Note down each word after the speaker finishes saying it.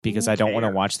because I don't want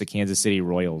to watch the Kansas City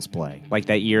Royals play. Like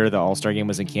that year, the All-Star game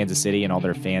was in Kansas City and all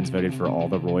their fans voted for all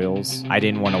the Royals. I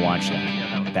didn't want to watch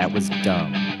that. That was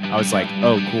dumb. I was like,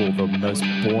 oh, cool. The most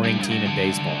boring team in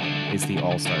baseball is the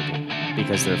All-Star game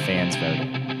because their fans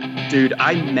voted. Dude,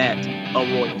 I met a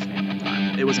Royals fan one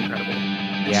time. It was incredible.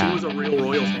 Yeah. She was a real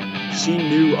Royals fan. She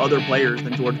knew other players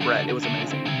than George Brett. It was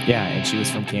amazing. Yeah, and she was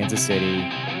from Kansas City,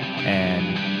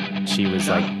 and she was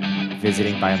like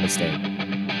visiting by mistake.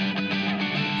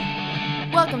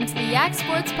 Welcome to the Yak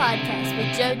Sports Podcast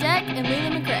with Joe Deck and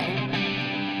Leland McRae.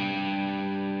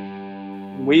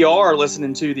 We are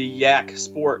listening to the Yak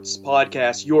Sports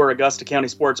Podcast, your Augusta County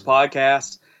sports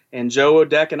podcast. And Joe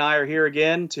Deck and I are here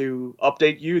again to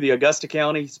update you, the Augusta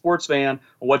County sports fan,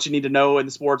 on what you need to know in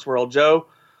the sports world. Joe,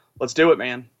 let's do it,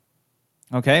 man.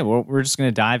 Okay, well, we're just going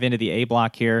to dive into the A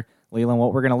block here. Leland,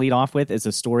 what we're going to lead off with is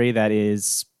a story that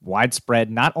is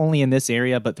widespread, not only in this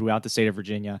area, but throughout the state of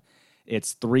Virginia.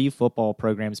 It's 3 football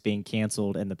programs being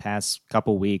canceled in the past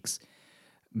couple weeks.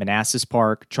 Manassas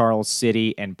Park, Charles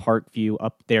City, and Parkview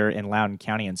up there in Loudoun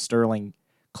County and Sterling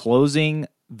closing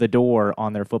the door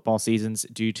on their football seasons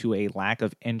due to a lack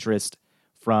of interest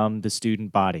from the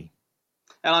student body.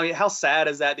 And I mean, how sad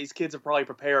is that? These kids have probably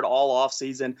prepared all off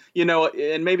season,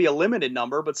 and maybe a limited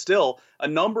number, but still a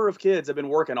number of kids have been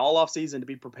working all off season to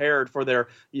be prepared for their,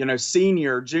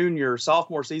 senior, junior,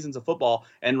 sophomore seasons of football.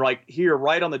 And right here,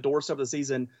 right on the doorstep of the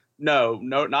season, no,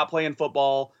 not playing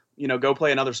football, go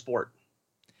play another sport.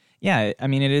 Yeah, I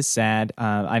mean, it is sad.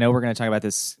 I know we're going to talk about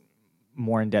this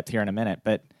more in depth here in a minute,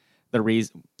 but the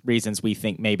reasons we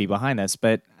think may be behind this,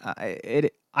 but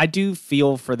I do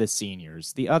feel for the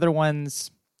seniors. The other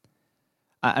ones,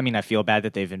 I mean, I feel bad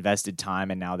that they've invested time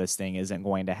and now this thing isn't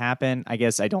going to happen. I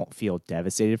guess I don't feel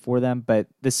devastated for them, but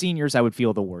the seniors I would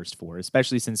feel the worst for,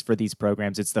 especially since for these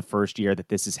programs, it's the first year that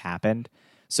this has happened.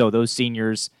 So those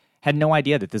seniors had no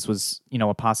idea that this was,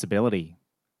 a possibility.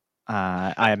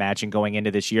 I imagine going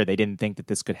into this year, they didn't think that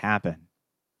this could happen.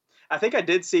 I think I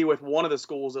did see with one of the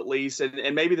schools at least,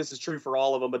 and maybe this is true for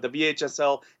all of them, but the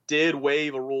VHSL did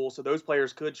waive a rule so those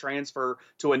players could transfer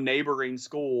to a neighboring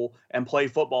school and play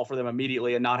football for them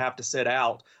immediately and not have to sit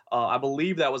out. I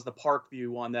believe that was the Parkview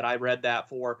one that I read that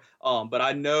for. But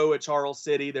I know at Charles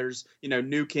City, there's,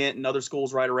 New Kent and other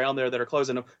schools right around there that are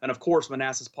closing. And of course,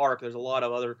 Manassas Park, there's a lot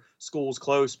of other schools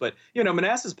close. But,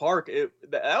 Manassas Park,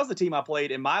 that was the team I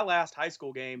played in my last high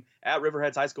school game at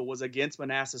Riverheads High School was against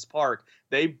Manassas Park.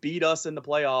 They beat us in the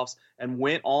playoffs and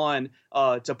went on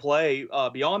to play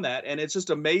beyond that. And it's just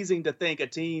amazing to think a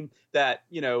team that,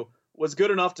 was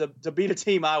good enough to beat a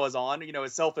team I was on,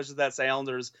 as selfish as that sounds,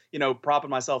 or as,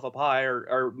 propping myself up high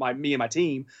or me and my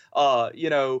team,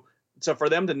 so for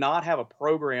them to not have a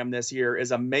program this year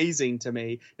is amazing to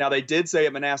me. Now, they did say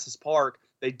at Manassas Park,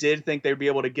 they did think they'd be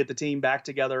able to get the team back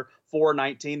together for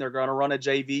 19. They're going to run a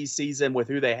JV season with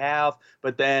who they have,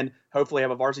 but then hopefully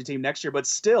have a varsity team next year. But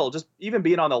still, just even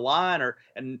being on the line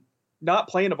and not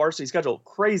playing a varsity schedule,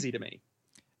 crazy to me.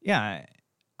 Yeah,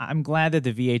 I'm glad that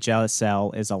the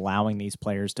VHSL is allowing these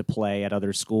players to play at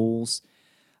other schools,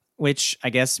 which I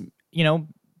guess,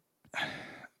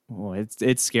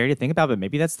 it's scary to think about, but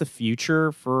maybe that's the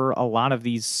future for a lot of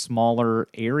these smaller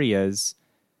areas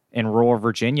in rural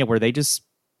Virginia where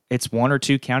it's 1 or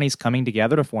 2 counties coming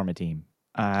together to form a team.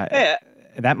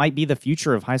 That might be the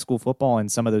future of high school football in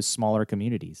some of those smaller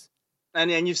communities. And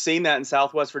you've seen that in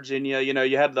Southwest Virginia.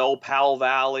 You had the old Powell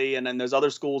Valley and then those other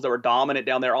schools that were dominant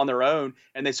down there on their own.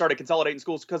 And they started consolidating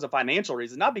schools because of financial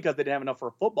reasons, not because they didn't have enough for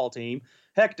a football team.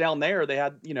 Heck, down there, they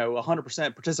had,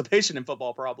 100% participation in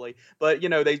football probably. But,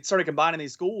 they started combining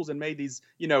these schools and made these,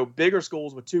 bigger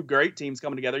schools with 2 great teams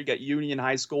coming together. You got Union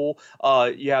High School.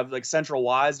 You have like Central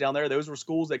Wise down there. Those were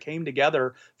schools that came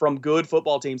together from good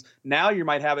football teams. Now you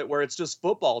might have it where it's just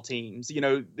football teams.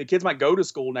 The kids might go to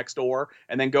school next door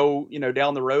and then go,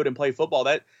 down the road and play football.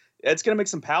 It's going to make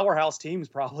some powerhouse teams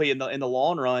probably in the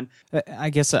long run. I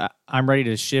guess I'm ready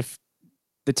to shift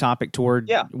the topic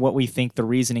toward what we think the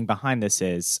reasoning behind this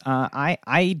is.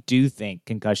 I do think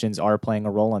concussions are playing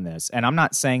a role in this, and I'm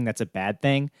not saying that's a bad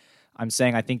thing. I'm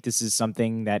saying I think this is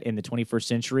something that in the 21st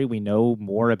century we know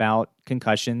more about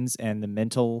concussions and the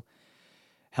mental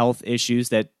health issues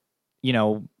that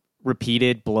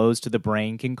repeated blows to the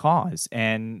brain can cause.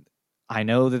 And I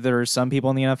know that there are some people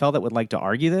in the NFL that would like to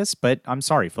argue this, but I'm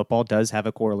sorry, football does have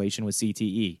a correlation with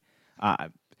CTE.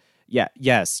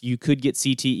 Yes, you could get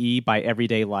CTE by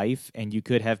everyday life, and you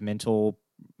could have mental,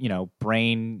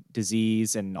 brain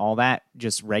disease and all that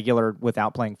just regular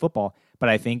without playing football. But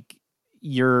I think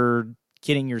you're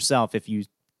kidding yourself if you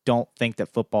don't think that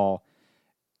football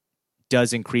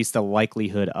does increase the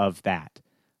likelihood of that.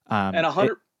 And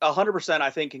 100%. I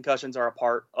think concussions are a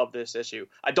part of this issue.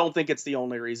 I don't think it's the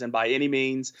only reason by any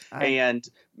means. And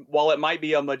while it might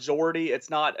be a majority, it's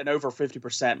not an over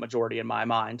 50% majority in my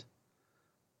mind.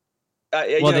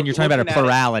 Well, then you're talking about a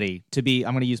plurality. I'm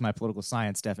going to use my political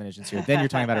science definitions here. Then you're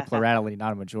talking about a plurality,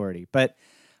 not a majority. But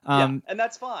and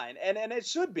that's fine. And it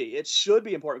should be. It should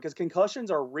be important because concussions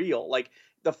are real. Like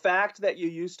the fact that you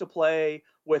used to play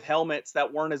with helmets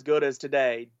that weren't as good as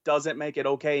today doesn't make it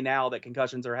okay now that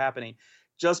concussions are happening.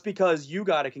 Just because you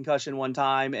got a concussion one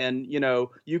time and,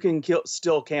 you can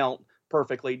still count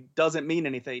perfectly doesn't mean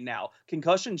anything now.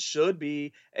 Concussion should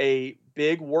be a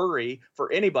big worry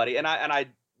for anybody. And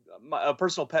a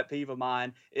personal pet peeve of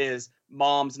mine is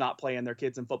moms not playing their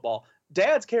kids in football.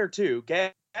 Dads care too.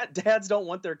 Dads don't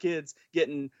want their kids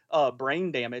getting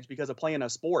brain damage because of playing a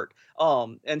sport.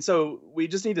 And so we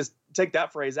just need to take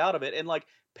that phrase out of it. And like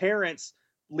parents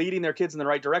leading their kids in the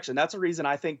right direction. That's the reason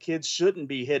I think kids shouldn't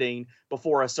be hitting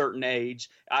before a certain age.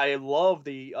 I love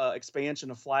the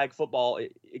expansion of flag football,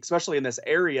 especially in this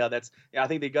area. I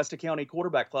think the Augusta County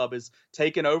Quarterback Club is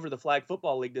taking over the flag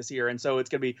football league this year. And so it's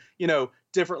going to be,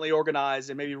 differently organized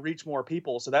and maybe reach more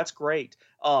people. So that's great.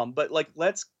 But like,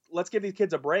 let's give these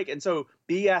kids a break. And so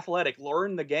be athletic,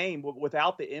 learn the game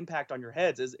without the impact on your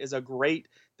heads is a great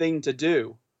thing to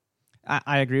do.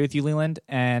 I agree with you, Leland,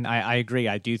 and I agree.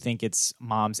 I do think it's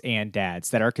moms and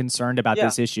dads that are concerned about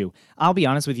this issue. I'll be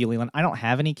honest with you, Leland, I don't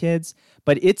have any kids,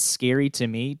 but it's scary to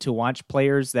me to watch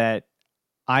players that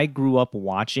I grew up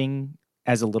watching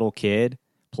as a little kid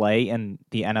play in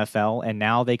the NFL, and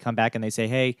now they come back and they say,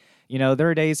 hey, there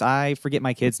are days I forget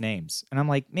my kids' names. And I'm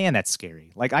like, man, that's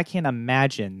scary. Like, I can't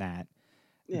imagine that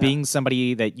being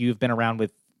somebody that you've been around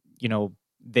with,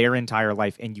 their entire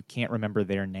life and you can't remember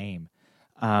their name.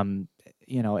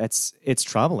 It's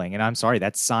troubling, and I'm sorry,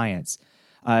 that's science.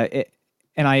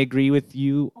 And I agree with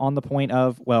you on the point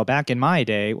of, well, back in my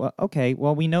day,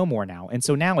 we know more now. And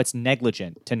so now it's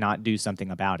negligent to not do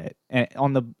something about it. And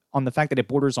on the fact that it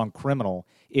borders on criminal,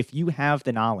 if you have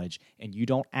the knowledge and you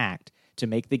don't act to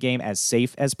make the game as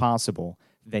safe as possible,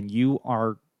 then you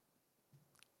are,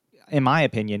 in my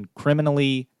opinion,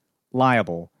 criminally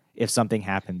liable if something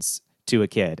happens to a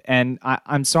kid. And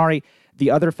I'm sorry,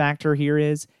 the other factor here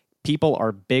is people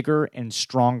are bigger and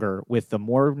stronger with the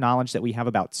more knowledge that we have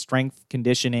about strength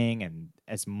conditioning, and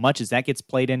as much as that gets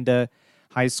played into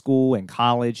high school and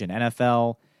college and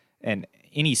NFL and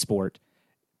any sport,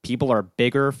 people are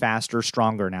bigger, faster,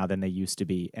 stronger now than they used to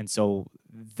be. And so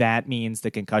that means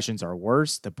the concussions are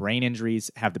worse. The brain injuries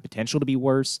have the potential to be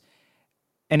worse.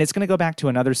 And it's going to go back to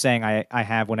another saying I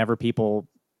have whenever people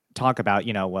talk about,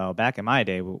 well, back in my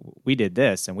day, we did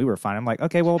this and we were fine. I'm like,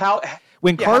 okay, well,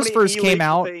 when cars first came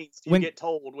out, you get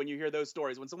told when you hear those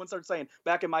stories, when someone starts saying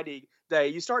back in my day,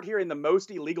 you start hearing the most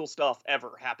illegal stuff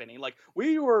ever happening. Like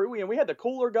we had the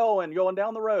cooler going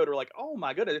down the road, or like, oh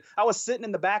my goodness, I was sitting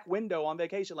in the back window on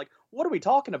vacation. Like, what are we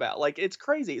talking about? Like, it's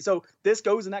crazy. So this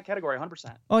goes in that category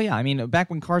 100%. Oh yeah. I mean, back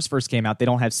when cars first came out, they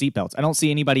don't have seatbelts. I don't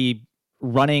see anybody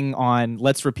running on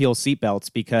let's repeal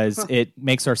seatbelts because it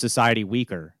makes our society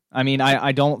weaker. I mean,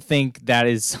 I don't think that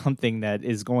is something that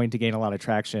is going to gain a lot of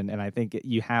traction, and I think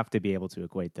you have to be able to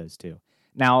equate those two.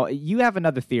 Now, you have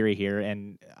another theory here,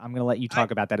 and I'm going to let you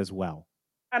talk about that as well.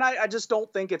 And I just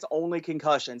don't think it's only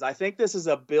concussions. I think this is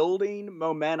a building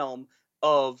momentum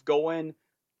of going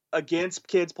against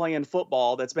kids playing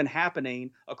football that's been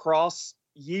happening across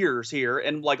years here,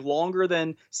 and like longer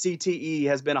than CTE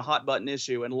has been a hot button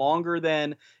issue, and longer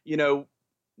than,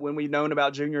 when we've known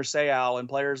about Junior Seau and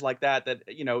players like that,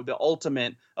 the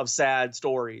ultimate of sad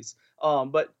stories.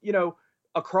 But,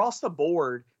 across the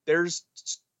board, there's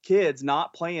kids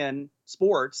not playing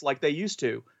sports like they used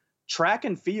to. Track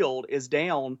and field is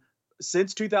down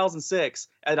since 2006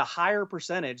 at a higher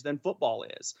percentage than football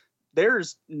is.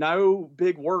 There's no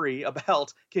big worry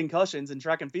about concussions in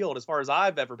track and field as far as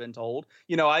I've ever been told.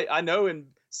 I know in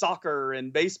soccer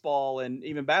and baseball and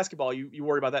even basketball, you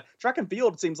worry about that. Track and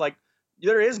field seems like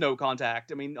there is no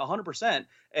contact. I mean, 100%.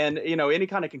 And, any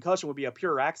kind of concussion would be a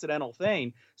pure accidental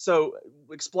thing. So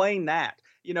explain that,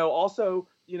 also,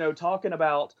 talking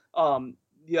about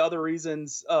the other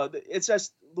reasons. It's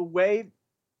just the way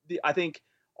I think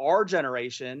our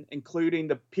generation, including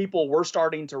the people we're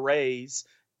starting to raise,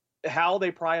 how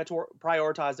they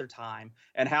prioritize their time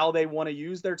and how they want to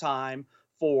use their time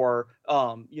for,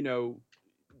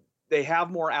 they have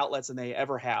more outlets than they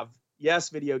ever have. Yes,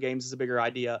 video games is a bigger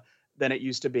idea than it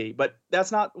used to be, but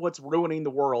that's not what's ruining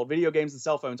the world. Video games and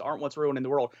cell phones aren't what's ruining the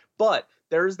world, but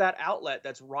there's that outlet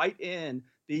that's right in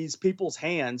these people's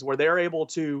hands where they're able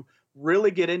to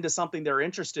really get into something they're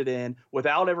interested in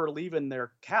without ever leaving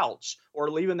their couch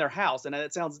or leaving their house. And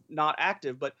it sounds not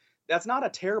active, but that's not a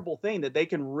terrible thing, that they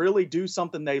can really do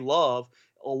something they love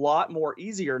a lot more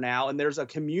easier now. And there's a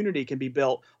community can be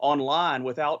built online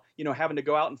without, having to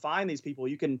go out and find these people.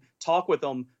 You can talk with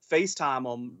them, FaceTime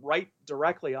them right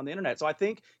directly on the internet. So I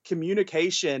think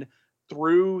communication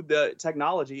through the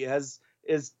technology is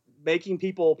making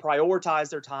people prioritize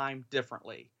their time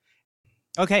differently.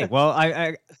 Okay, well,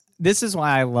 I this is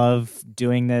why I love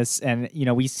doing this, and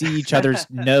we see each other's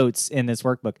notes in this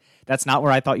workbook. That's not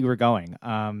where I thought you were going.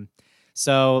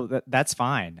 So that's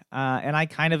fine, and I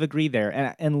kind of agree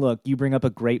there. And look, you bring up a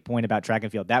great point about track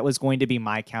and field. That was going to be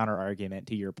my counter argument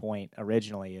to your point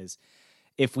originally. Is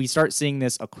if we start seeing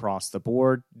this across the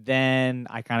board, then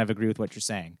I kind of agree with what you're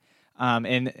saying.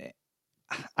 And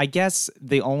I guess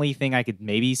the only thing I could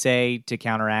maybe say to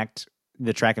counteract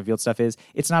the track and field stuff is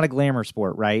it's not a glamour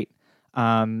sport, right?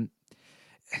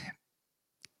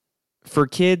 For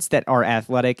kids that are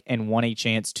athletic and want a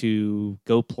chance to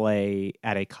go play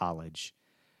at a college,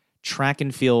 track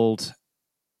and field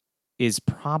is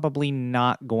probably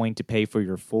not going to pay for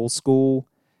your full school.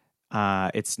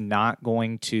 It's not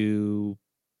going to.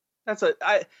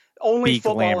 Only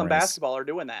football glamorous. And basketball are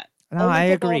doing that. No, only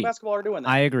I football agree. And basketball are doing that.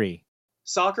 I agree.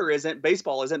 Soccer isn't,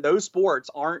 baseball isn't. Those sports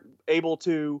aren't able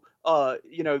to,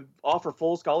 offer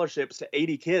full scholarships to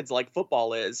 80 kids like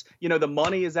football is. The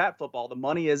money is at football. The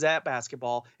money is at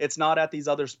basketball. It's not at these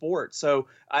other sports. So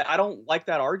I don't like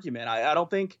that argument. I don't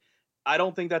think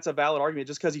that's a valid argument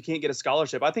just because you can't get a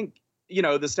scholarship. I think, the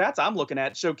stats I'm looking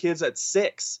at show kids at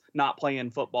 6 not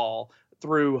playing football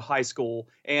through high school.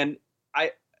 And well,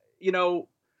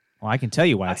 I can tell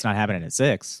you why it's not happening at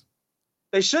 6.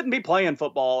 They shouldn't be playing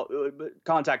football,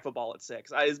 contact football at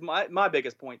 6. Is my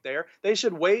biggest point there. They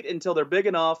should wait until they're big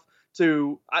enough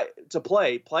to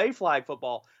play flag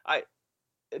football.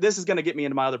 This is going to get me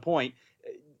into my other point.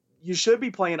 You should be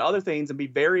playing other things and be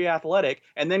very athletic,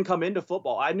 and then come into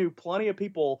football. I knew plenty of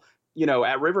people,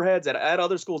 at Riverheads, at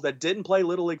other schools that didn't play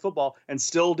Little League football and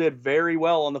still did very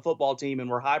well on the football team and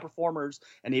were high performers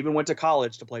and even went to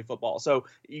college to play football. So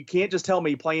you can't just tell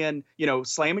me playing,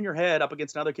 slamming your head up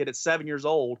against another kid at 7 years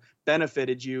old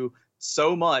benefited you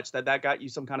so much that got you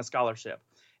some kind of scholarship.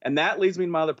 And that leads me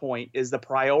to my other point, is the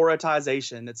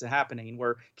prioritization that's happening,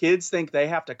 where kids think they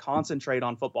have to concentrate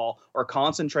on football or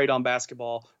concentrate on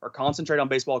basketball or concentrate on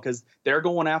baseball because they're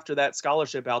going after that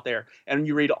scholarship out there. And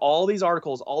you read all these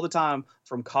articles all the time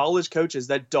from college coaches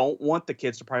that don't want the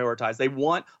kids to prioritize. They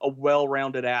want a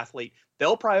well-rounded athlete.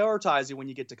 They'll prioritize you when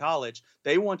you get to college.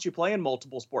 They want you playing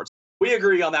multiple sports. We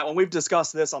agree on that one. We've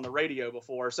discussed this on the radio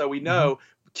before, so we know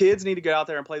kids need to go out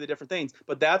there and play the different things.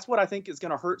 But that's what I think is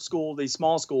going to hurt these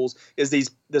small schools, is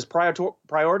this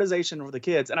prioritization for the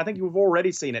kids. And I think you've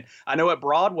already seen it. I know at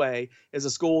Broadway is a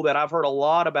school that I've heard a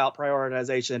lot about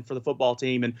prioritization for the football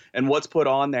team and what's put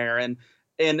on there. And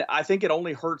I think it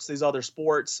only hurts these other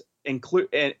sports, and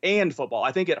football.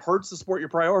 I think it hurts the sport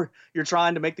you're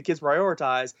trying to make the kids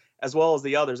prioritize, as well as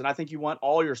the others. And I think you want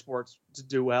all your sports to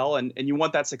do well, and you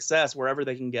want that success wherever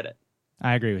they can get it.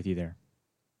 I agree with you there.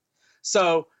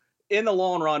 So in the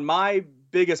long run, my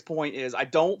biggest point is I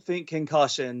don't think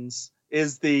concussions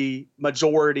is the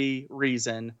majority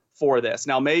reason for this.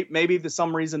 Now, maybe for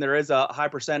some reason there is a high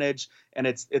percentage and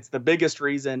it's the biggest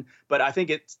reason, but I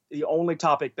think it's the only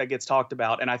topic that gets talked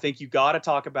about. And I think you got to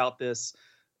talk about this.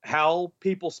 How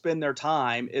people spend their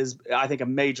time is, I think, a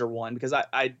major one, because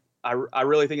I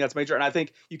really think that's major. And I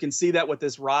think you can see that with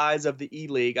this rise of the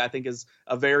E-League, I think is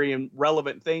a very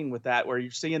relevant thing with that, where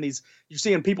you're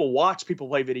seeing people watch people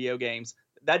play video games.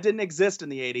 That didn't exist in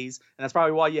the 80s. And that's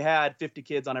probably why you had 50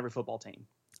 kids on every football team.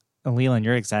 Leland,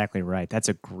 you're exactly right. That's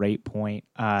a great point.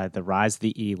 The rise of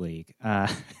the E-League.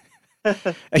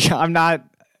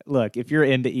 Look, if you're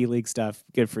into E-League stuff,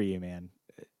 good for you, man.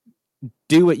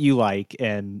 Do what you like.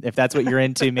 And if that's what you're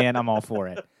into, man, I'm all for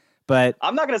it. But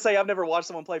I'm not going to say I've never watched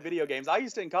someone play video games. I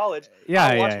used to in college. Yeah,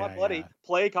 I watched my buddy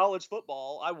play college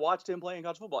football. I watched him playing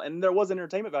college football, and there was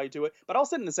entertainment value to it. But I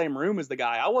was sitting in the same room as the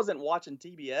guy. I wasn't watching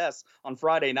TBS on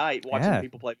Friday night watching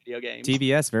people play video games.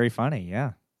 TBS, very funny,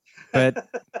 yeah. But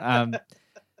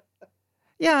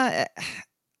yeah,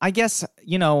 I guess,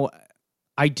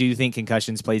 I do think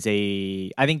concussions plays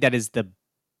I think that is the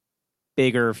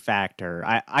bigger factor.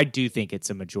 I do think it's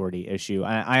a majority issue.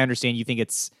 I understand you think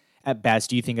it's, at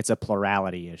best, you think it's a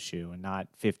plurality issue and not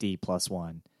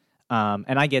 50+1.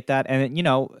 And I get that. And,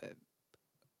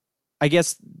 I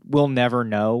guess we'll never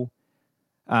know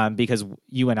because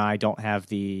you and I don't have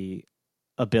the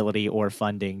ability or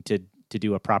funding to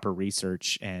do a proper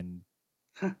research and,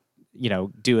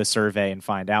 do a survey and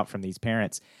find out from these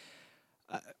parents.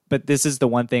 But this is the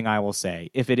one thing I will say.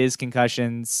 If it is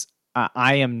concussions,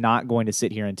 I am not going to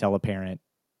sit here and tell a parent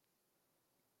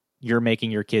you're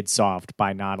making your kids soft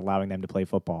by not allowing them to play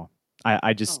football.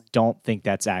 I just don't think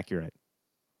that's accurate.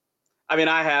 I mean,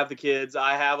 I have the kids.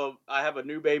 I have a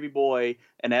new baby boy,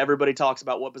 and everybody talks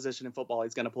about what position in football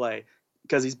he's going to play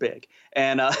because he's big.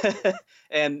 And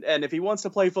and if he wants to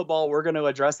play football, we're going to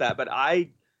address that. But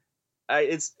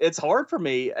it's hard for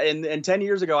me. And 10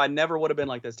 years ago, I never would have been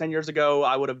like this. 10 years ago,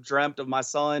 I would have dreamt of my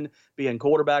son being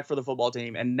quarterback for the football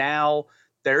team. And now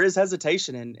there is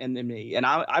hesitation in me. And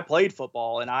I played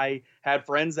football, and I had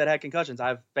friends that had concussions. I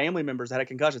have family members that had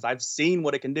concussions. I've seen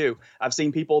what it can do. I've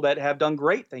seen people that have done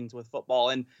great things with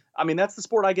football. And I mean, that's the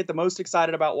sport I get the most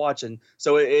excited about watching.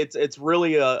 So it's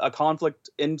really a conflict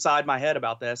inside my head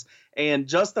about this. And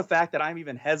just the fact that I'm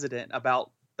even hesitant about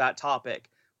that topic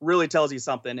really tells you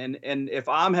something. And if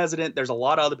I'm hesitant, there's a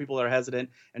lot of other people that are hesitant,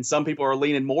 and some people are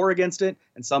leaning more against it,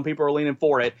 and some people are leaning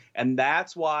for it. And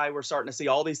that's why we're starting to see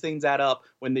all these things add up.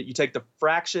 When you take the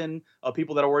fraction of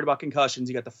people that are worried about concussions,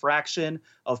 you got the fraction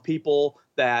of people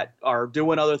that are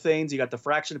doing other things, you got the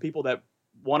fraction of people that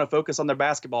want to focus on their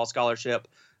basketball scholarship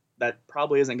that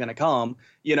probably isn't going to come.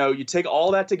 You take all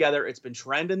that together. It's been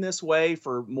trending this way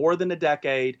for more than a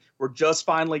decade. We're just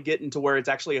finally getting to where it's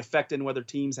actually affecting whether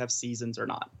teams have seasons or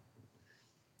not.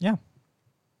 Yeah.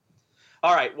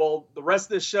 All right. Well, the rest of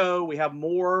this show, we have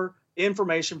more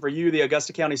information for you, the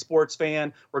Augusta County sports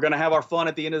fan. We're going to have our fun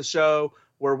at the end of the show,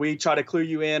 where we try to clue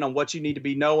you in on what you need to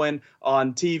be knowing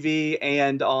on TV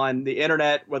and on the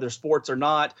internet, whether sports or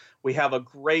not. We have a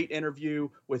great interview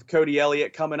with Cody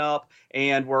Elliott coming up,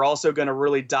 and we're also going to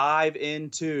really dive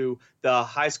into the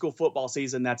high school football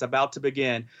season that's about to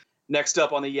begin. Next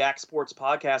up on the Yak Sports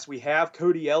Podcast, we have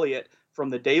Cody Elliott from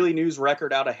the Daily News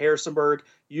Record out of Harrisonburg.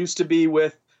 Used to be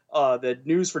with the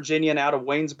News Virginian out of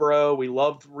Waynesboro. We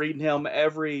loved reading him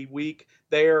every week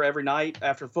there, every night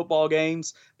after football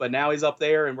games. But now he's up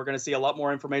there, and we're going to see a lot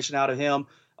more information out of him.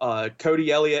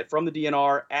 Cody Elliott from the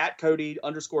DNR, at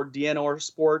Cody_DNR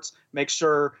Sports. Make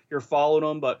sure you're following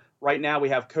him. But right now we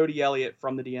have Cody Elliott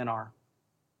from the DNR.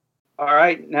 All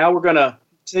right, now we're going to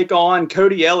take on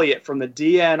Cody Elliott from the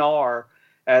DNR,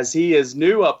 as he is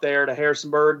new up there to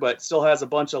Harrisonburg, but still has a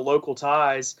bunch of local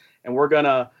ties. And we're going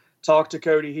to talk to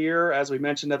Cody here, as we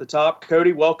mentioned at the top.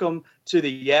 Cody, welcome to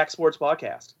the Yak Sports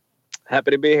Podcast.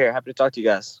 Happy to be here. Happy to talk to you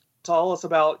guys. Tell us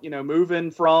about,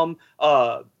 moving from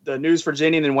the News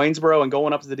Virginian in Waynesboro and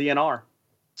going up to the DNR.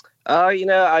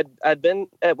 I'd been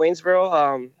at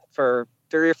Waynesboro for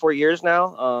 3 or 4 years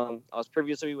now. I was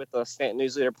previously with the Stanton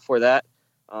News Leader before that.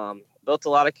 Built a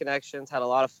lot of connections, had a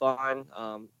lot of fun,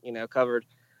 covered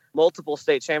multiple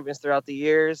state champions throughout the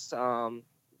years.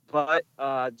 But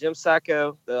Jim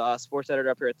Sacco, the sports editor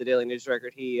up here at the Daily News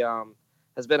Record, he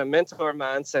has been a mentor of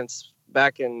mine since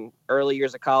back in early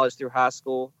years of college through high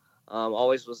school.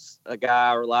 Always was a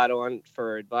guy I relied on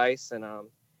for advice. And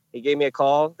he gave me a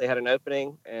call. They had an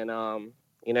opening. And,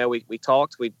 we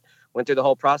talked. We went through the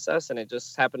whole process. And it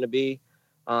just happened to be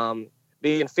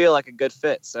and feel like a good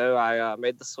fit. So I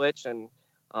made the switch. And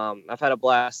I've had a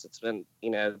blast. It's been,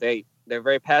 they're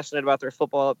very passionate about their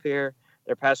football up here.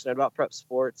 They're passionate about prep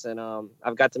sports, and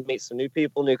I've got to meet some new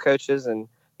people, new coaches, and,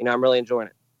 I'm really enjoying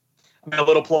it. I mean, a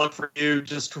little plug for you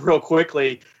just real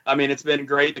quickly. I mean, it's been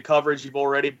great, the coverage you've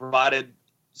already provided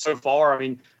so far. I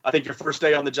mean, I think your first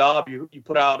day on the job, you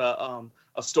put out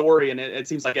a story, and it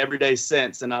seems like every day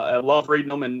since, and I love reading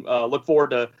them and look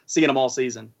forward to seeing them all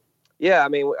season. Yeah, I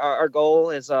mean, our goal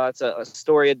is it's a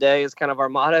story a day is kind of our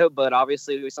motto, but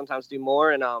obviously we sometimes do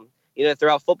more, and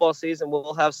throughout football season,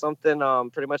 we'll have something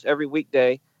pretty much every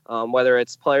weekday, whether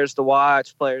it's players to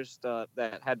watch, players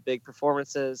that had big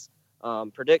performances,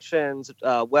 predictions,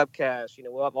 webcasts.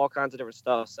 We'll have all kinds of different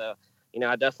stuff. So,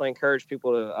 I definitely encourage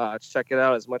people to check it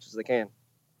out as much as they can.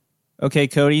 Okay,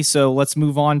 Cody, so let's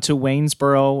move on to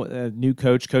Waynesboro. New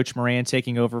Coach Moran,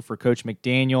 taking over for Coach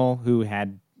McDaniel, who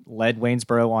had led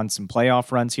Waynesboro on some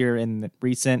playoff runs here in the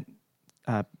recent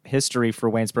history for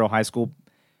Waynesboro High School.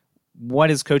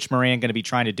 What is Coach Moran going to be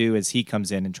trying to do as he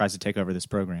comes in and tries to take over this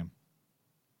program?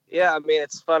 Yeah, I mean,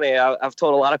 it's funny. I've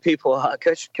told a lot of people,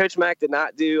 Coach Mack did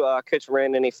not do Coach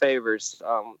Moran any favors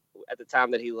at the time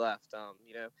that he left.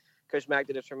 Coach Mack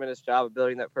did a tremendous job of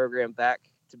building that program back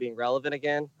to being relevant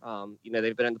again.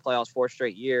 They've been in the playoffs 4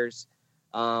 straight years.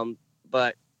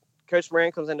 But Coach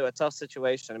Moran comes into a tough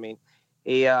situation. I mean,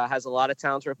 he has a lot of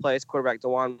talent to replace. Quarterback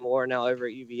DeJuan Moore now over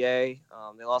at UVA.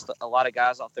 They lost a lot of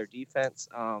guys off their defense.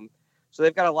 So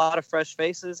they've got a lot of fresh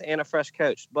faces and a fresh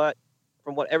coach. But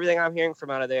from everything I'm hearing from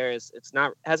out of there is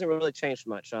hasn't really changed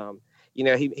much.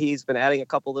 He's been adding a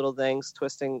couple little things,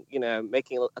 twisting,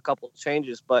 making a couple of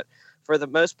changes. But for the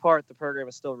most part, the program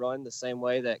is still run the same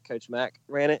way that Coach Mack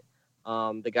ran it.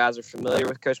 The guys are familiar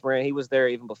with Coach Moran. He was there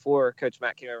even before Coach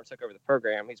Matt came over and took over the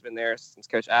program. He's been there since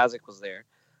Coach Isaac was there.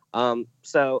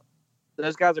 So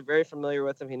those guys are very familiar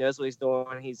with him. He knows what he's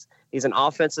doing. He's an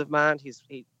offensive mind.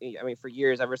 I mean, for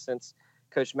years, ever since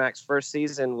Coach Mack's first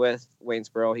season with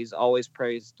Waynesboro, he's always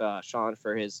praised Sean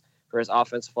for his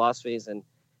offensive philosophies. And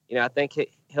I think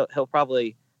he'll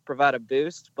probably provide a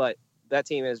boost. But that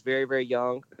team is very, very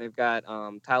young. They've got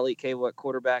Tyleek Cable at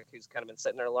quarterback, who's kind of been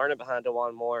sitting there learning behind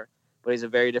DeJuan Moore, but he's a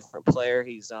very different player.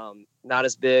 He's not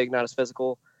as big, not as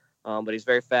physical, but he's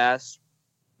very fast.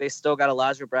 They still got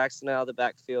Elijah Braxton out of the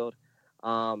backfield.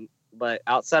 But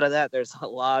outside of that, there's a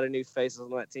lot of new faces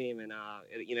on that team. And,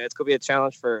 it's going to be a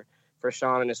challenge for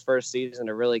Sean in his first season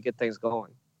to really get things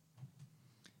going.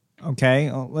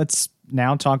 Okay, let's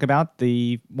now talk about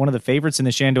one of the favorites in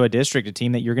the Shenandoah District, a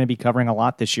team that you're going to be covering a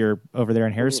lot this year over there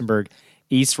in Harrisonburg.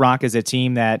 East Rock is a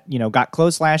team that, got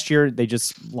close last year. They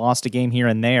just lost a game here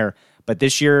and there. But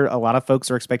this year, a lot of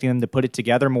folks are expecting them to put it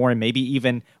together more and maybe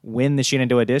even win the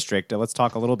Shenandoah District. Let's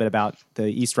talk a little bit about the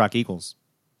East Rock Eagles.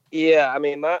 Yeah, I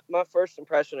mean, my first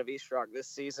impression of East Rock this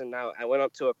season, now I went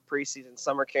up to a preseason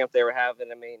summer camp they were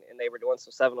having, and they were doing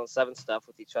some 7-on-7 stuff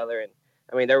with each other. And,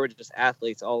 I mean, there were just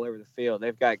athletes all over the field.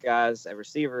 They've got guys at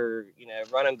receiver,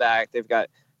 running back. They've got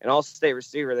an all-state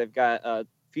receiver. They've got a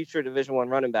future Division I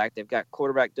running back. They've got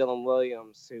quarterback Dylan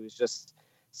Williams, who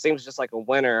seems just like a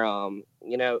winner.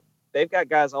 They've got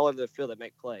guys all over the field that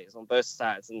make plays on both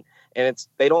sides, and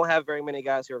they don't have very many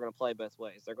guys who are going to play both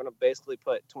ways. They're going to basically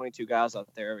put 22 guys out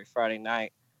there every Friday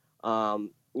night.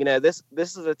 This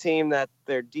is a team that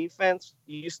their defense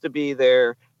used to be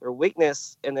their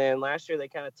weakness, and then last year they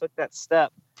kind of took that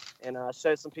step and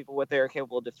showed some people what they were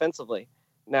capable of defensively.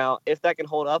 Now, if that can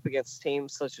hold up against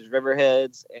teams such as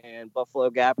Riverheads and Buffalo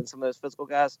Gap and some of those physical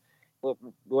guys,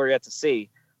 we're yet to see.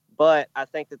 But I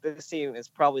think that this team is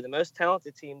probably the most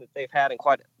talented team that they've had in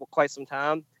quite some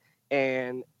time.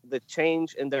 And the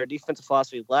change in their defensive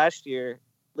philosophy last year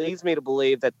leads me to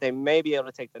believe that they may be able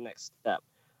to take the next step.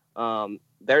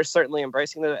 They're certainly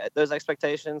embracing those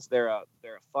expectations. They're a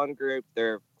fun group.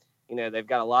 They've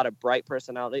got a lot of bright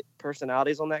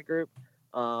personalities on that group.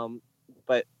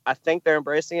 But I think they're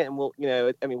embracing it, and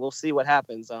we'll see what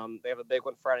happens. They have a big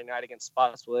one Friday night against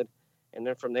Spotswood, and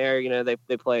then from there,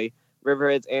 they play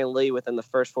Riverheads and Lee within the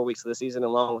first 4 weeks of the season,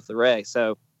 along with the Ray.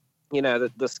 So,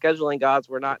 the scheduling gods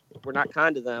were not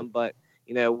kind to them, but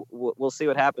we'll see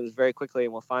what happens very quickly,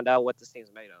 and we'll find out what this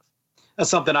team's made of. That's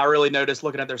something I really noticed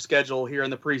looking at their schedule here in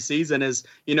the preseason is,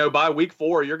 by week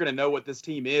 4, you're going to know what this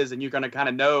team is, and you're going to kind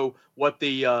of know what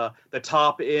the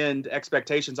top end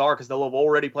expectations are, because they'll have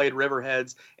already played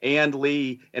Riverheads and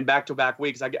Lee in back-to-back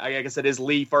weeks. I guess it is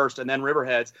Lee first and then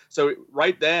Riverheads. So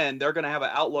right then they're going to have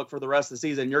an outlook for the rest of the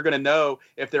season. You're going to know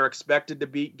if they're expected to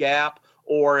beat Gap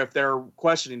or if they're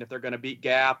questioning if they're going to beat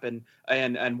Gap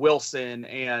and Wilson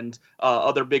and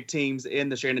other big teams in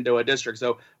the Shenandoah District.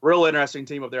 So real interesting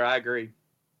team up there. I agree.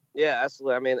 Yeah,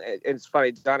 absolutely. I mean, it's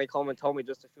funny. Donnie Coleman told me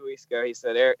just a few weeks ago, he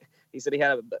said he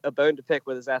had a bone to pick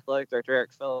with his athletic director,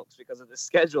 Eric Phillips, because of the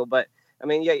schedule. But, I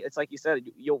mean, yeah, it's like you said,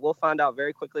 we'll find out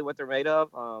very quickly what they're made of.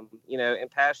 In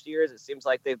past years, it seems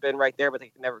like they've been right there, but they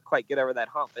can never quite get over that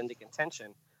hump into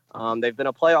contention. They've been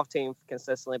a playoff team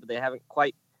consistently, but they haven't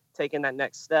quite taking that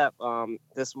next step.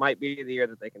 This might be the year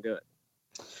that they can do it.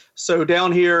 So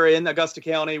down here in Augusta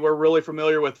County, we're really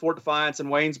familiar with Fort Defiance and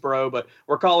Waynesboro, but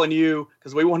we're calling you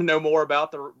because we want to know more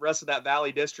about the rest of that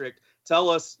Valley District. Tell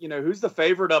us, who's the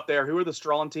favorite up there? Who are the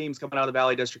strong teams coming out of the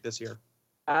Valley District this year?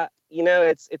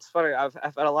 It's funny. I've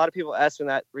had a lot of people asking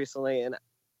that recently, and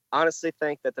honestly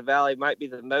think that the Valley might be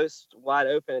the most wide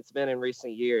open it's been in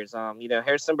recent years.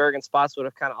 Harrisonburg and Spotswood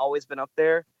have kind of always been up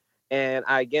there, and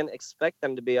I again expect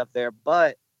them to be up there,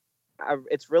 but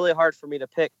it's really hard for me to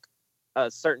pick a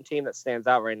certain team that stands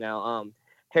out right now.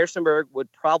 Harrisonburg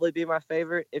would probably be my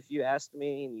favorite if you asked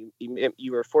me and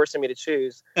you were forcing me to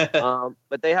choose.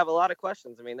 But they have a lot of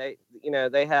questions. I mean,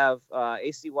 they have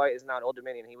AC White is now at Old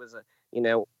Dominion. He was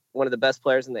one of the best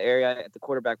players in the area at the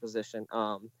quarterback position.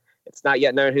 It's not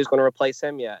yet known who's going to replace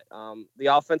him yet. The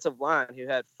offensive line, who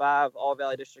had 5 All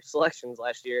Valley District selections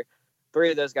last year, 3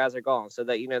 of those guys are gone. So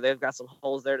that they've got some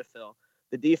holes there to fill.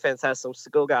 The defense has some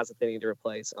skill guys that they need to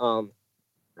replace.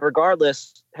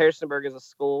 Regardless, Harrisonburg is a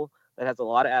school that has a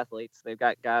lot of athletes. They've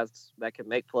got guys that can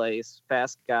make plays,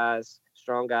 fast guys,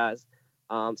 strong guys.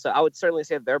 So I would certainly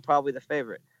say they're probably the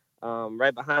favorite.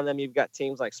 Right behind them, you've got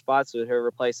teams like Spotswood, who are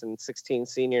replacing 16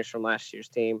 seniors from last year's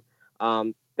team.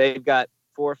 They've got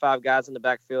 4 or 5 guys in the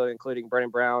backfield, including Brennan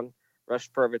Brown,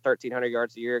 rushed for over 1,300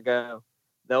 yards a year ago.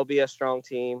 They'll be a strong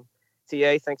team.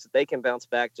 TA thinks that they can bounce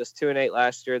back. Just 2-8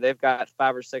 last year. They've got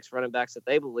 5 or 6 running backs that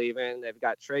they believe in. They've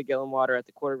got Trey Gillenwater at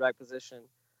the quarterback position.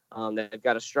 They've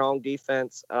got a strong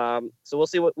defense. So we'll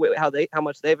see how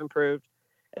much they've improved.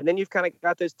 And then you've kind of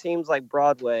got those teams like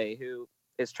Broadway, who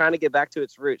is trying to get back to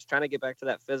its roots, trying to get back to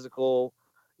that physical,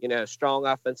 strong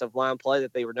offensive line play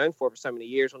that they were known for so many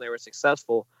years when they were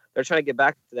successful. They're trying to get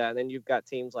back to that. And then you've got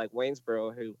teams like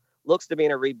Waynesboro, who looks to be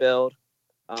in a rebuild.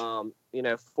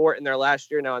 Fourth in their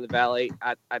last year now in the Valley.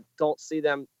 I don't see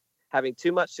them having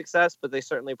too much success, but they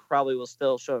certainly probably will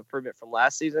still show improvement from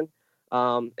last season.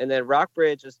 And then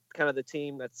Rockbridge is kind of the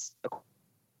team that's a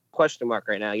question mark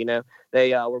right now.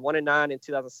 They were 1-9 in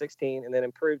 2016 and then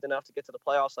improved enough to get to the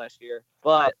playoffs last year.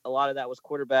 But a lot of that was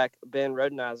quarterback Ben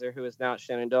Rodenizer, who is now at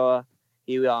Shenandoah.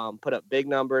 He put up big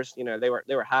numbers. They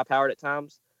were high powered at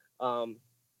times.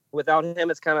 Without him,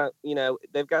 it's kind of,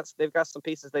 they've got some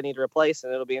pieces they need to replace,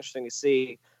 and it'll be interesting to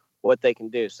see what they can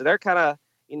do. So they're kind of,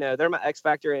 they're my X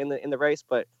factor in the race.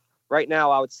 But right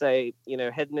now, I would say,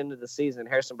 heading into the season,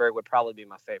 Harrisonburg would probably be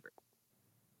my favorite.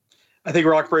 I think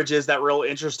Rockbridge is that real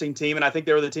interesting team, and I think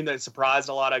they were the team that surprised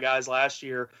a lot of guys last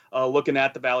year. Looking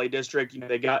at the Valley District,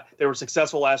 they were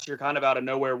successful last year, kind of out of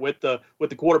nowhere with the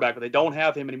quarterback, but they don't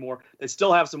have him anymore. They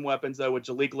still have some weapons though with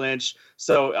Jalik Lynch.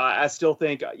 So I still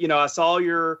think, I saw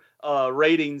your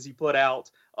ratings you put out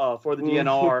for the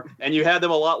DNR, and you had them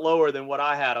a lot lower than what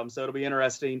I had them. So it'll be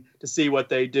interesting to see what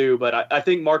they do. But I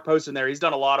think Mark Poston there, he's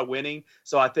done a lot of winning,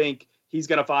 so I think he's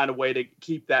going to find a way to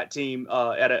keep that team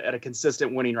at a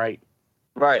consistent winning rate.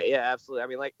 Right. Yeah, absolutely. I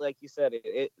mean, like you said,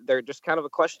 they're just kind of a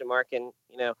question mark, and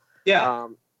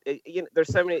there's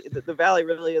so many. The Valley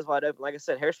really is wide open. Like I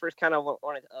said, Harrisburg's kind of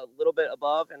on a little bit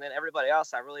above, and then everybody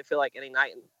else. I really feel like any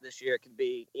night this year it could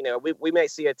be. We may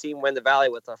see a team win the Valley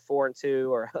with a 4-2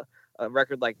 or a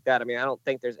record like that. I mean, I don't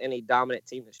think there's any dominant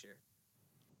team this year.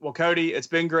 Well, Cody, it's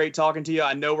been great talking to you.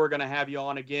 I know we're going to have you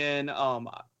on again.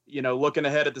 Looking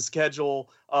ahead at the schedule,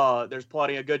 there's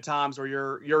plenty of good times where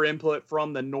your input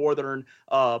from the northern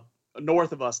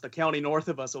north of us, the county north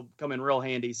of us, will come in real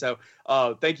handy. So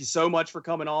thank you so much for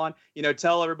coming on.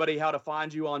 Tell everybody how to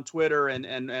find you on Twitter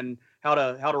and how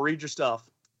to read your stuff.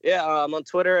 Yeah, I'm on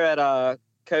Twitter at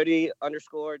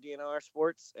Cody_DNR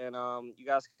Sports, and you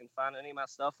guys can find any of my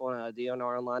stuff on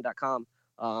DNRonline.com.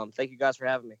 Thank you guys for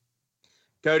having me.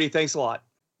 Cody, thanks a lot.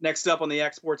 Next up on the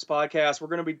X Sports Podcast, we're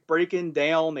going to be breaking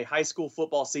down the high school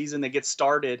football season that gets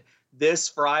started this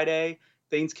Friday.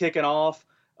 Things kicking off.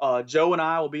 Joe and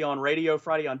I will be on radio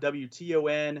Friday on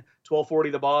WTON 1240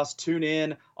 The Boss. Tune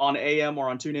in on AM or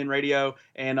on TuneIn Radio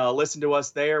and listen to us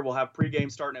there. We'll have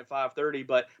pregame starting at 5:30.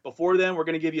 But before then, we're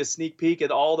going to give you a sneak peek at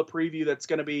all the preview that's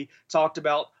going to be talked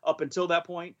about up until that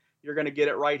point. You're going to get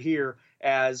it right here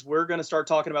as we're going to start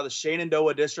talking about the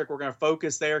Shenandoah District. We're going to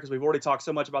focus there because we've already talked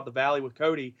so much about the Valley with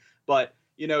Cody. But,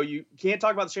 you can't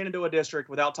talk about the Shenandoah District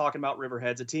without talking about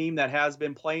Riverheads, a team that has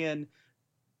been playing,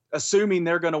 assuming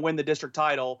they're going to win the district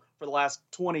title for the last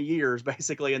 20 years,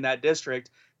 basically, in that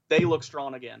district. They look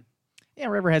strong again. Yeah,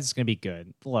 Riverheads is going to be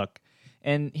good. Look,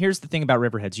 and here's the thing about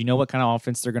Riverheads. You know what kind of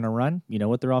offense they're going to run. You know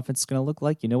what their offense is going to look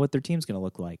like. You know what their team's going to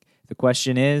look like. The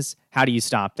question is, how do you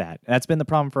stop that? That's been the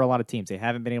problem for a lot of teams. They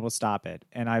haven't been able to stop it.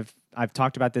 And I've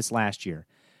talked about this last year.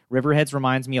 Riverheads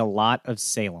reminds me a lot of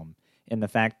Salem in the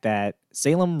fact that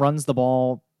Salem runs the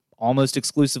ball almost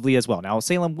exclusively as well. Now,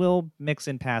 Salem will mix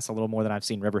and pass a little more than I've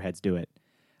seen Riverheads do it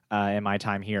in my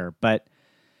time here. But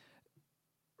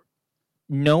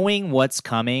knowing what's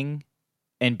coming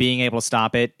and being able to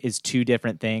stop it is two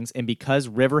different things. And because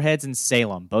Riverheads and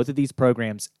Salem, both of these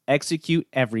programs, execute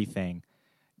everything,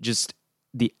 just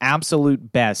the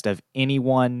absolute best of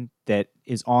anyone that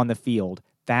is on the field,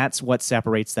 that's what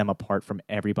separates them apart from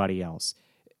everybody else.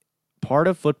 Part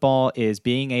of football is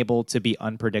being able to be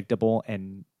unpredictable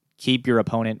and keep your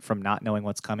opponent from not knowing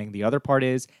what's coming. The other part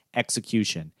is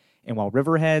execution. And while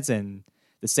Riverheads and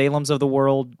the Salems of the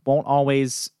world won't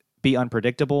always be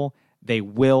unpredictable, they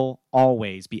will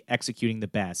always be executing the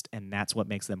best, and that's what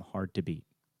makes them hard to beat.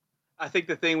 I think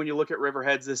the thing when you look at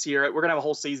Riverheads this year, we're going to have a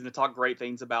whole season to talk great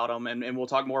things about them, and we'll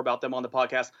talk more about them on the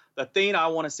podcast. The thing I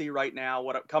want to see right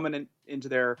now, coming into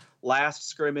their last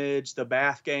scrimmage, the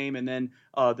Bath game, and then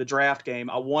the draft game,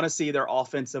 I want to see their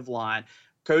offensive line.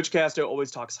 Coach Casto always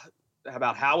talks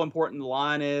about how important the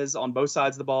line is on both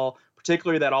sides of the ball,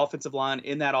 particularly that offensive line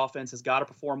in that offense has got to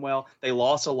perform well. They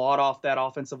lost a lot off that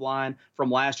offensive line from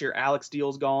last year. Alex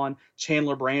Steele's gone.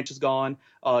 Chandler Branch is gone,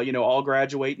 all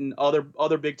graduating,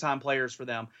 other big-time players for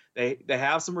them. They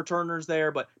have some returners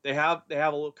there, but they have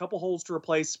a couple holes to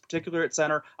replace, particularly at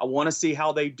center. I want to see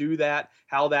how they do that,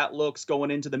 how that looks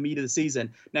going into the meat of the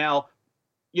season. Now,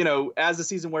 as the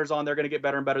season wears on, they're going to get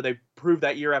better and better. They prove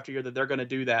that year after year that they're going to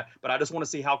do that. But I just want to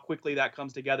see how quickly that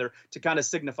comes together to kind of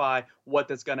signify what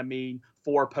that's going to mean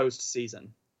for postseason.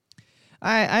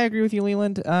 I agree with you,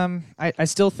 Leland. I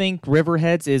still think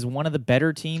Riverheads is one of the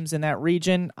better teams in that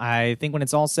region. I think when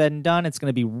it's all said and done, it's going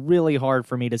to be really hard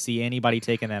for me to see anybody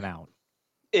taking them out.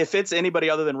 If it's anybody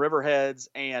other than Riverheads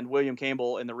and William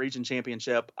Campbell in the region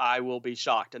championship, I will be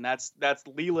shocked. And that's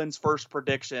Leland's first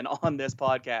prediction on this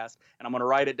podcast, and I'm going to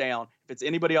write it down. If it's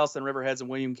anybody else than Riverheads and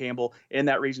William Campbell in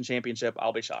that region championship,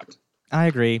 I'll be shocked. I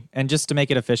agree. And just to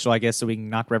make it official, I guess, so we can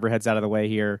knock Riverheads out of the way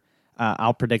here,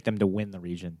 I'll predict them to win the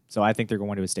region. So I think they're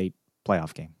going to a state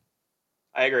playoff game.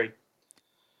 I agree.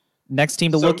 Next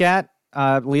team to look at,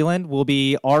 Leland, will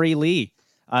be R.E. Lee.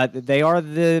 They are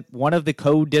one of the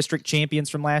co-district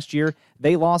champions from last year.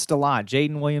 They lost a lot.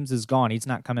 Jaden Williams is gone. He's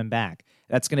not coming back.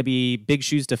 That's going to be big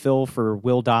shoes to fill for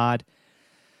Will Dodd.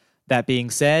 That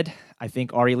being said, I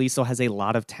think R.E. Lee still has a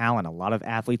lot of talent, a lot of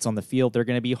athletes on the field. They're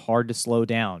going to be hard to slow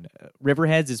down.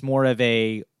 Riverheads is more of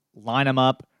a line them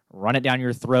up, run it down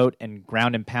your throat, and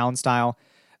ground and pound style.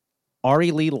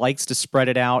 R.E. Lee likes to spread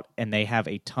it out, and they have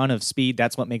a ton of speed.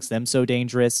 That's what makes them so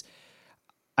dangerous.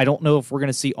 I don't know if we're going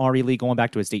to see R.E. Lee going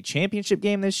back to a state championship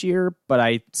game this year, but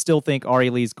I still think R.E.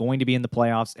 Lee is going to be in the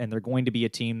playoffs, and they're going to be a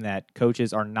team that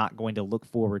coaches are not going to look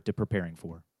forward to preparing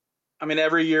for. I mean,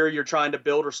 every year you're trying to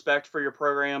build respect for your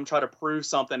program, try to prove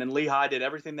something, and Lehigh did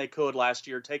everything they could last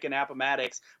year, taking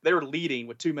Appomattox. They were leading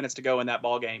with 2 minutes to go in that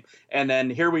ball game, and then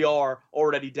here we are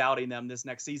already doubting them this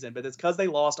next season. But it's because they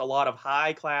lost a lot of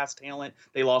high-class talent.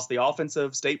 They lost the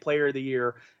offensive state player of the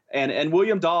year. And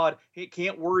William Dodd, he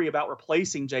can't worry about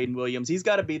replacing Jaden Williams. He's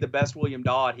got to be the best William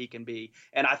Dodd he can be.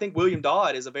 And I think William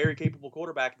Dodd is a very capable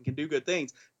quarterback and can do good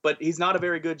things, but he's not a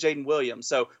very good Jaden Williams.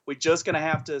 So we're just going to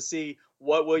have to see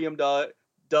what William Dodd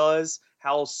does,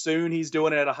 how soon he's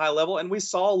doing it at a high level. And we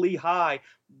saw Lehigh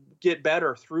get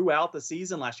better throughout the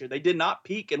season last year. They did not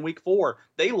peak in week 4.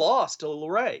 They lost to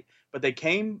Luray, but they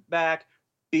came back,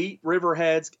 beat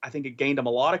Riverheads. I think it gained them a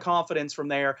lot of confidence from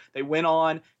there. They went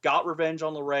on, got revenge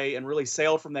on Luray, and really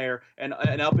sailed from there. And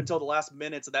up until the last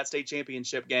minutes of that state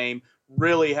championship game,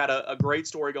 really had a great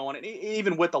story going. And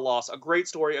even with the loss, a great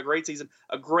story, a great season,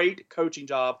 a great coaching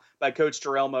job by Coach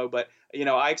Terrelmo. But,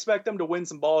 I expect them to win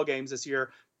some ball games this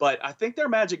year. But I think their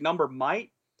magic number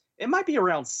might be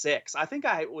around 6. I think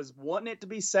I was wanting it to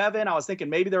be 7. I was thinking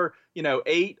maybe they're,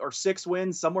 8 or 6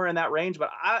 wins, somewhere in that range.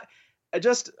 But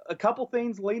just a couple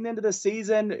things leading into the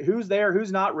season, who's there,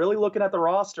 who's not, really looking at the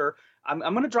roster. I'm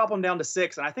going to drop them down to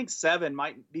 6, and I think 7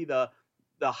 might be the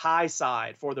high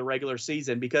side for the regular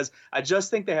season because I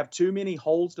just think they have too many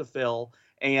holes to fill,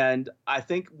 and I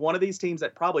think one of these teams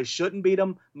that probably shouldn't beat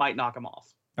them might knock them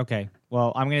off. Okay,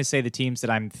 well, I'm going to say the teams that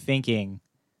I'm thinking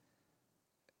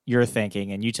you're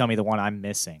thinking, and you tell me the one I'm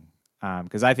missing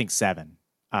because I think 7.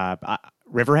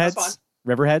 Riverheads?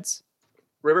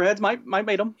 Riverheads might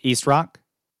beat them. East Rock?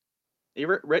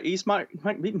 East might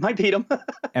beat them.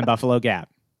 And Buffalo Gap.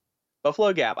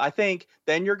 Buffalo Gap. I think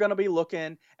then you're going to be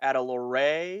looking at a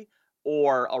Luray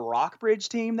or a Rockbridge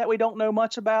team that we don't know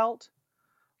much about,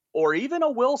 or even a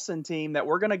Wilson team that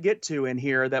we're going to get to in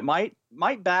here that might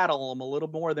battle them a little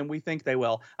more than we think they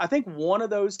will. I think one of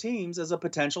those teams is a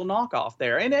potential knockoff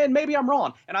there. And maybe I'm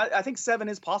wrong. And I think 7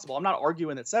 is possible. I'm not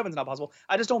arguing that 7 is not possible.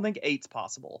 I just don't think 8's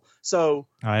possible. So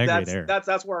I agree there.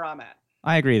 That's where I'm at.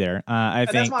 I agree there. I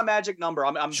think that's my magic number.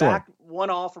 I'm sure. back one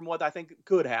off from what I think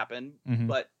could happen,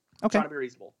 but I'm trying to be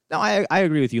reasonable. No, I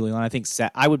agree with you, Leland. I think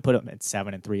I would put them at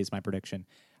 7-3 is my prediction.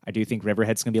 I do think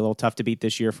Riverhead's going to be a little tough to beat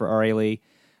this year for R.E. Lee.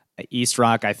 East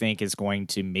Rock, I think, is going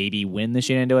to maybe win the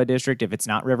Shenandoah district if it's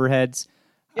not Riverheads.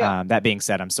 Yeah. That being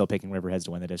said, I'm still picking Riverheads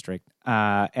to win the district.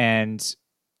 And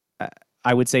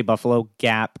I would say Buffalo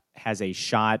Gap has a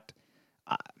shot,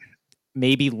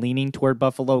 maybe leaning toward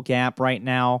Buffalo Gap right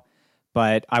now,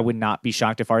 but I would not be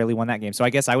shocked if R.E. Lee won that game. So I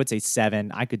guess I would say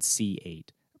 7. I could see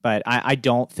 8. But I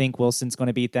don't think Wilson's going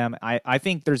to beat them. I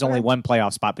think there's only one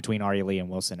playoff spot between R.E. Lee and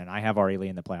Wilson, and I have R.E. Lee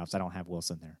in the playoffs. I don't have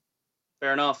Wilson there.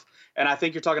 Fair enough. And I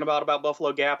think you're talking about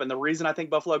Buffalo Gap. And the reason I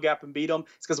think Buffalo Gap can beat them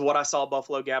is because of what I saw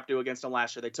Buffalo Gap do against them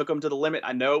last year. They took them to the limit.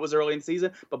 I know it was early in the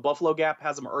season, but Buffalo Gap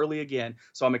has them early again.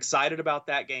 So I'm excited about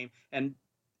that game. And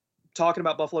talking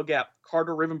about Buffalo Gap,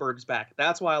 Carter Rivenberg's back.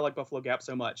 That's why I like Buffalo Gap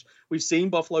so much. We've seen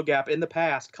Buffalo Gap in the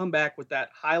past come back with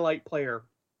that highlight player,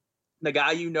 the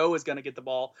guy is going to get the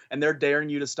ball, and they're daring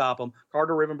you to stop him.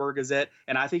 Carter Rivenberg is it,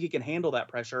 and I think he can handle that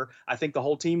pressure. I think the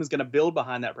whole team is going to build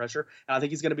behind that pressure, and I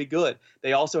think he's going to be good.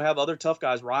 They also have other tough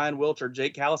guys, Ryan Wilcher,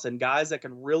 Jake Callison, guys that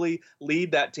can really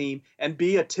lead that team and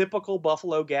be a typical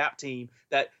Buffalo Gap team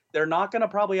that they're not going to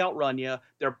probably outrun you.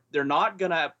 They're not going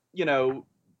to,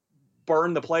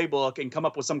 burn the playbook and come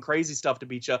up with some crazy stuff to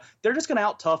beat you. They're just going to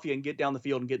out-tough you and get down the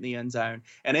field and get in the end zone.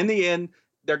 And in the end,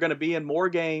 they're going to be in more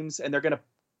games, and they're going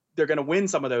to win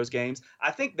some of those games.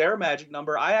 I think their magic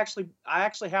number, I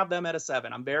actually have them at a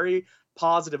 7. I'm very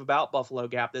positive about Buffalo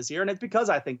Gap this year, and it's because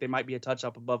I think they might be a touch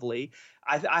up above Lee.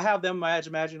 I have them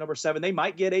magic number 7. They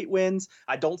might get 8 wins.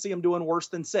 I don't see them doing worse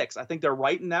than 6. I think they're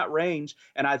right in that range,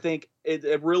 and I think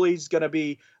it really is going to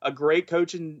be a great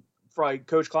coaching for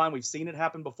Coach Klein. We've seen it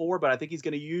happen before, but I think he's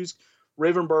going to use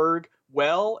Rivenberg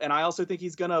well, and I also think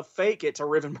he's going to fake it to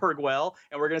Rivenberg well,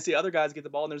 and we're going to see other guys get the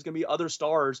ball, and there's going to be other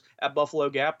stars at Buffalo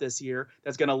Gap this year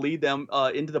that's going to lead them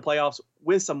into the playoffs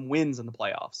with some wins in the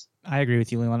playoffs. I agree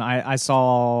with you, Leland. I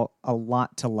saw a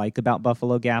lot to like about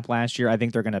Buffalo Gap last year. I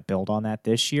think they're going to build on that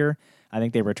this year. I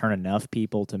think they return enough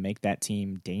people to make that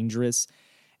team dangerous.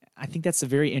 I think that's a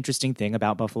very interesting thing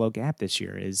about Buffalo Gap this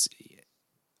year is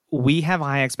we have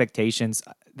high expectations.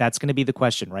 That's going to be the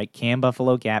question, right? Can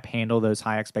Buffalo Gap handle those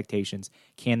high expectations?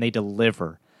 Can they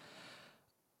deliver?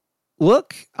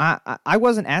 Look, I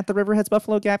wasn't at the Riverheads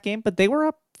Buffalo Gap game, but they were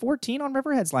up 14 on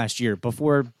Riverheads last year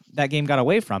before that game got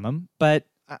away from them. But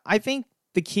I think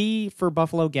the key for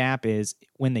Buffalo Gap is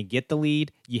when they get the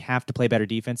lead, you have to play better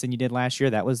defense than you did last year.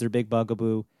 That was their big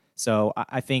bugaboo. So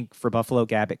I think for Buffalo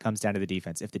Gap, it comes down to the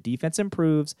defense. If the defense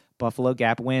improves, Buffalo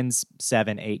Gap wins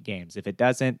 7, 8 games. If it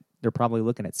doesn't, they're probably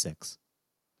looking at 6.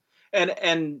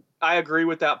 And I agree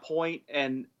with that point.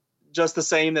 And just the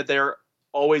same that they're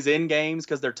always in games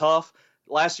because they're tough.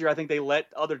 Last year, I think they let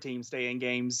other teams stay in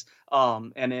games,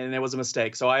 and it was a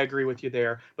mistake. So I agree with you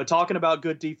there. But talking about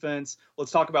good defense,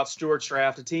 let's talk about Stuarts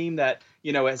Draft, a team that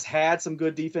has had some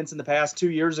good defense in the past. 2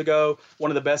 years ago,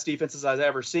 one of the best defenses I've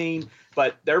ever seen.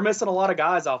 But they're missing a lot of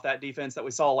guys off that defense that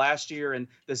we saw last year, and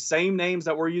the same names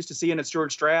that we're used to seeing at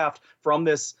Stuarts Draft from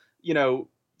this,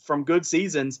 from good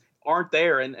seasons aren't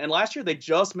there. And last year they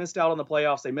just missed out on the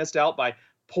playoffs. They missed out by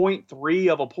 0.3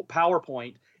 of a power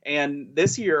point. And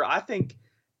this year, I think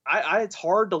it's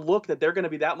hard to look that they're going to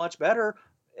be that much better.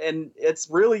 And it's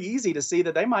really easy to see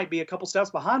that they might be a couple steps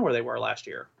behind where they were last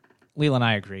year. Leland,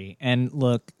 I agree. And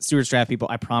look, Stuarts Draft people,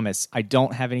 I promise, I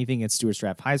don't have anything against Stuarts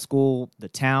Draft High School, the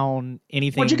town,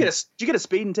 anything. Did you get a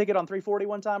speeding ticket on 340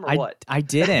 one time or what? I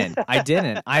didn't.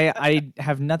 I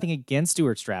have nothing against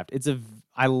Stuarts Draft.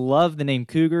 I love the name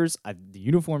Cougars. The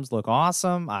uniforms look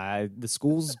awesome. The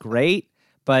school's great.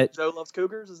 But Joe loves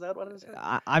Cougars. Is that what it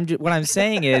is? What I'm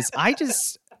saying is,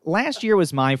 last year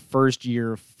was my first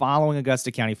year following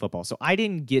Augusta County football, so I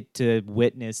didn't get to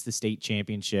witness the state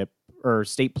championship or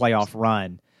state playoff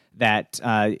run that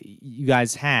you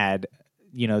guys had,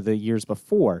 the years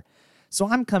before. So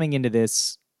I'm coming into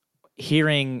this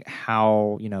hearing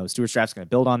how Stuarts Draft's going to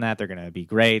build on that. They're going to be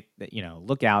great.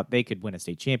 Look out, they could win a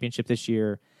state championship this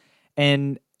year,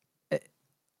 and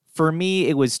for me,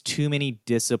 it was too many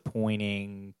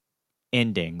disappointing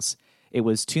endings. It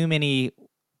was too many,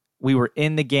 we were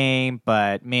in the game,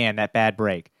 but man, that bad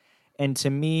break. And to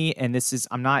me, and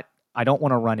I don't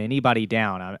want to run anybody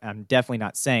down. I'm definitely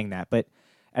not saying that. But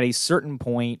at a certain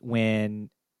point when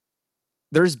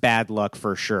there's bad luck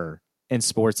for sure, in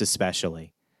sports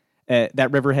especially. That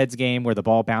Riverheads game where the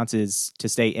ball bounces to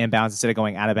stay inbounds instead of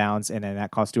going out of bounds, and then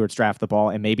that cost Stuarts Draft the ball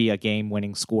and maybe a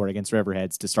game-winning score against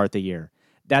Riverheads to start the year.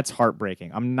 That's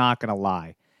heartbreaking. I'm not going to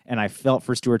lie. And I felt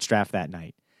for Stuarts Draft that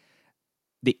night.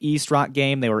 The East Rock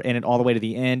game, they were in it all the way to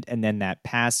the end, and then that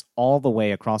pass all the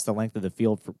way across the length of the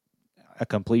field for a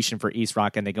completion for East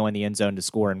Rock, and they go in the end zone to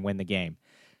score and win the game.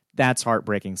 That's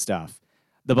heartbreaking stuff.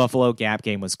 The Buffalo Gap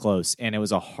game was close, and it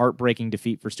was a heartbreaking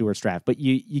defeat for Stuarts Draft. But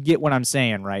you get what I'm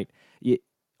saying, right?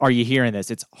 Are you hearing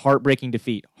this? It's heartbreaking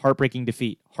defeat, heartbreaking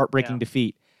defeat, heartbreaking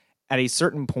defeat. At a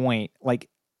certain point,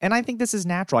 and I think this is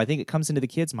natural. I think it comes into the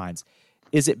kids' minds.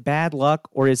 Is it bad luck,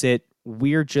 or is it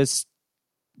we're just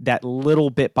that little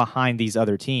bit behind these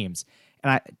other teams?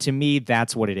 And to me,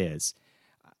 that's what it is.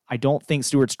 I don't think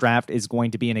Stuarts Draft is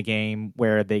going to be in a game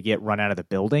where they get run out of the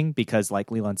building because, like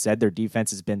Leland said, their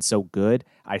defense has been so good.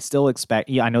 I still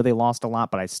expect, I know they lost a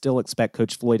lot, but I still expect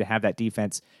Coach Floyd to have that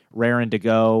defense raring to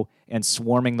go and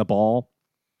swarming the ball.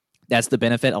 That's the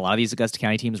benefit. A lot of these Augusta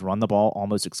County teams run the ball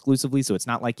almost exclusively, so it's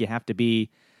not like you have to be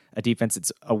a defense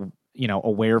that's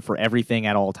aware for everything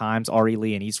at all times. R.E.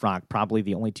 Lee and East Rock, probably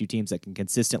the only two teams that can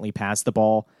consistently pass the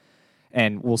ball.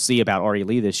 And we'll see about R.E.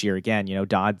 Lee this year. Again,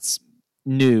 Dodd's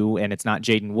new, and it's not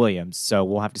Jaden Williams, so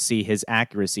we'll have to see his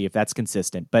accuracy if that's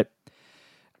consistent. But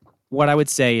what I would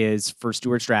say is for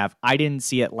Stuarts Draft, I didn't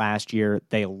see it last year.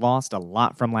 They lost a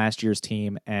lot from last year's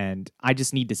team, and I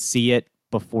just need to see it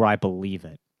before I believe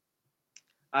it.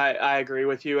 I agree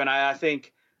with you, and I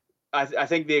think I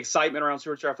think the excitement around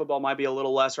Stuarts Draft football might be a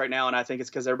little less right now, and I think it's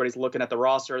because everybody's looking at the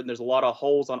roster, and there's a lot of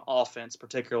holes on offense,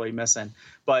 particularly missing.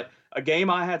 But a game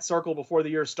I had circled before the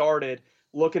year started,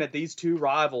 looking at these two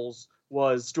rivals,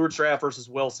 was Stuarts Draft versus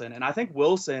Wilson, and I think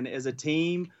Wilson is a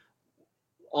team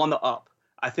on the up.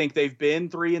 I think they've been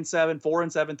 3-7,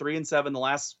 4-7, 3-7 the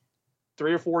last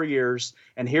 3 or 4 years,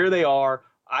 and here they are.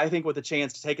 I think with a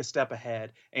chance to take a step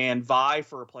ahead and vie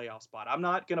for a playoff spot. I'm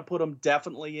not going to put them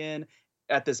definitely in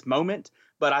at this moment,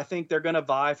 but I think they're going to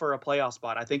vie for a playoff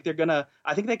spot. I think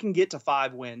they can get to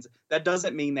 5 wins. That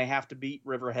doesn't mean they have to beat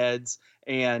Riverheads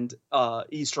and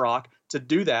East Rock to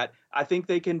do that. I think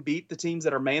they can beat the teams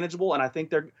that are manageable, and I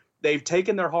think they've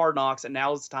taken their hard knocks, and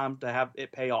now it's time to have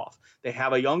it pay off. They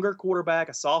have a younger quarterback,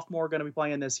 a sophomore, going to be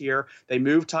playing this year. They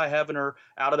moved Ty Hevener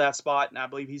out of that spot, and I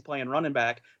believe he's playing running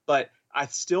back. But I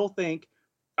still think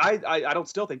I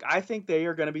think they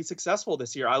are going to be successful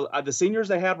this year. The seniors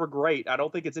they had were great. I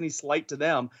don't think it's any slight to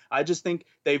them. I just think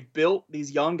they've built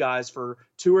these young guys for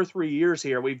 2 or 3 years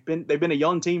here. They've been a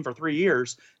young team for 3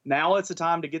 years. Now it's the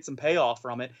time to get some payoff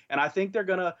from it, and I think they're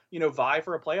going to vie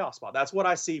for a playoff spot. That's what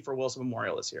I see for Wilson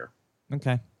Memorial this year.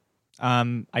 Okay,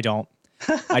 I don't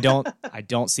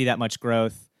see that much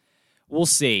growth. We'll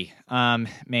see.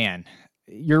 Man,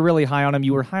 you're really high on them.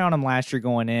 You were high on them last year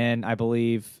going in, I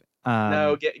believe.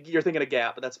 No, you're thinking of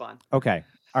Gap, but that's fine. Okay.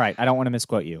 All right. I don't want to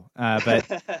misquote you.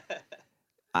 But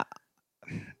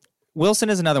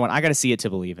Wilson is another one. I got to see it to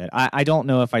believe it. I don't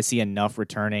know if I see enough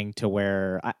returning to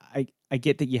where I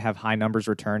get that you have high numbers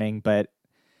returning, but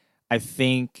I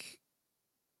think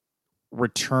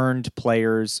returned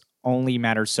players only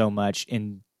matter so much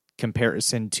in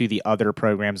comparison to the other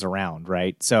programs around,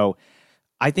 right? So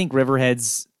I think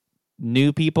Riverhead's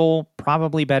new people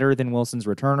probably better than Wilson's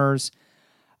returners.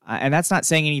 And that's not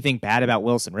saying anything bad about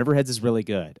Wilson. Riverheads is really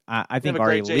good. I think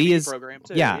Ari Lee is.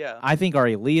 Yeah, I think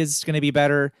Ari Lee is going to be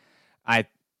better.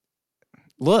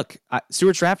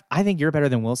 Stuarts Draft. I think you're better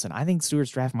than Wilson. I think Stuarts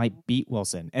Draft might beat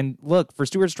Wilson. And look, for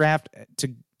Stuarts Draft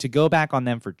to go back on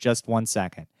them for just 1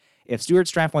 second. If Stuarts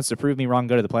Draft wants to prove me wrong,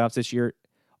 go to the playoffs this year.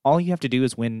 All you have to do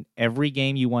is win every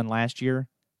game you won last year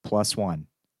 +1.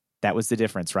 That was the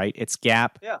difference, right? It's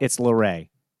Gap. Yeah. It's Luray.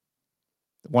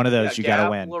 One of those you got to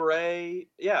win. Luray,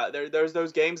 there's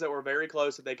those games that were very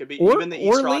close that they could beat, even the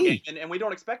East Rock game, and we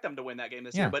don't expect them to win that game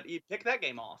this year, but you pick that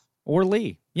game off. Or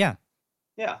Lee, yeah.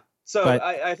 So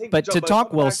I think, but to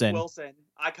talk Wilson,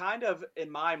 I kind of,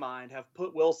 in my mind, have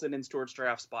put Wilson in Stuarts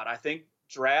Draft spot. I think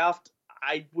Draft,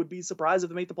 I would be surprised if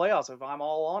they make the playoffs, if I'm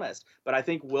all honest. But I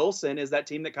think Wilson is that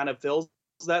team that kind of fills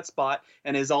that spot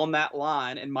and is on that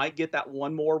line and might get that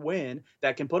one more win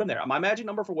that can put him there. My magic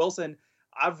number for Wilson,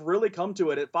 I've really come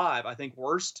to it at 5. I think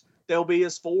worst they'll be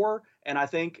is 4, and I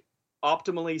think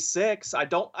optimally 6. I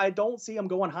don't see them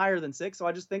going higher than 6, so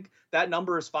I just think that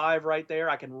number is 5 right there.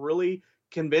 I can really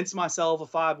convince myself of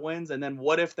 5 wins, and then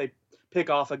what if they pick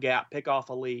off a Gap, pick off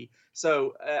a Lee?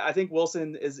 So I think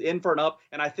Wilson is in for an up,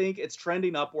 and I think it's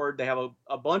trending upward. They have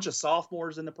a bunch of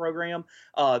sophomores in the program.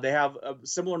 They have a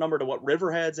similar number to what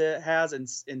Riverheads has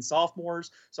in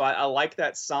sophomores, so I like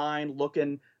that sign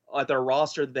looking at their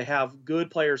roster that they have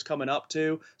good players coming up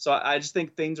too. So I just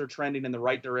think things are trending in the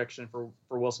right direction for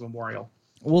Wilson Memorial.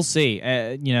 We'll see.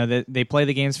 They play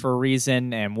the games for a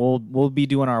reason, and we'll be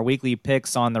doing our weekly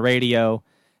picks on the radio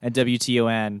at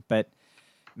WTON. But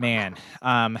man,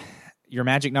 your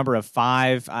magic number of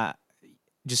 5.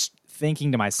 Just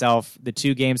thinking to myself, the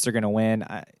 2 games they're going to win.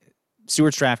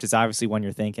 Stuarts Draft is obviously one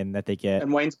you're thinking that they get,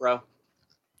 and Waynesboro.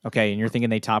 Okay, and you're thinking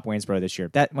they top Waynesboro this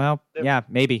year. Yeah,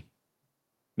 maybe.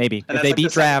 And if they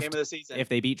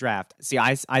beat Draft, see,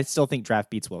 I still think Draft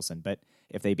beats Wilson, but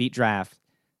if they beat Draft,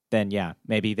 then yeah,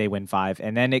 maybe they win 5,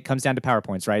 and then it comes down to power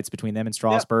points, right? It's between them and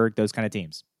Strasburg, those kind of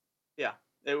teams. Yeah,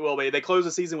 it will be. They close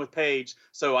the season with Page,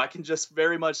 so I can just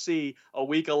very much see a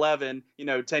week 11,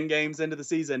 10 games into the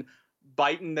season,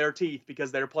 biting their teeth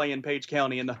because they're playing Page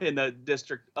County in the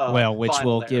district. Which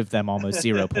will give them almost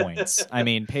 0 points. I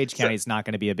mean, Page County is not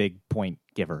going to be a big point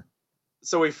giver.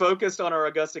 So we focused on our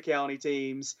Augusta County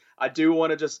teams. I do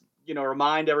want to just,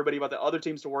 remind everybody about the other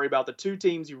teams to worry about. The 2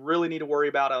 teams you really need to worry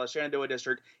about out of the Shenandoah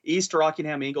District, East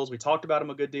Rockingham Eagles. We talked about them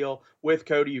a good deal with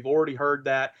Cody. You've already heard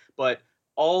that. But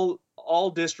all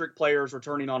district players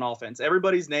returning on offense.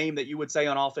 Everybody's name that you would say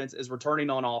on offense is returning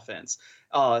on offense.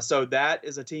 So that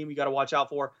is a team you got to watch out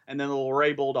for. And then the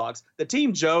Luray Bulldogs. The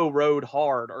team Joe rode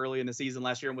hard early in the season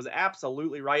last year and was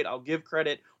absolutely right. I'll give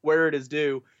credit where it is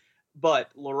due.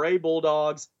 But Luray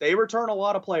Bulldogs, they return a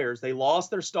lot of players. They lost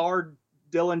their star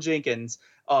Dylan Jenkins.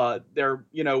 They're,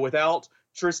 without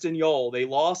Tristan Yole. They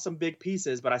lost some big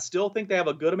pieces, but I still think they have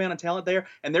a good amount of talent there.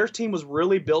 And their team was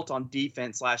really built on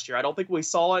defense last year. I don't think we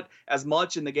saw it as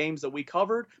much in the games that we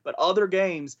covered, but other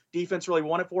games, defense really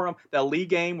won it for them. That Lee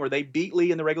game where they beat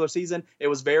Lee in the regular season, it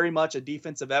was very much a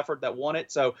defensive effort that won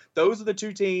it. So those are the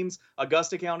two teams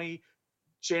Augusta County,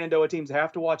 Shenandoah teams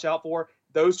have to watch out for.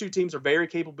 Those two teams are very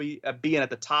capable of being at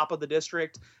the top of the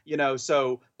district,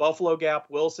 so Buffalo Gap,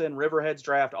 Wilson, Riverhead's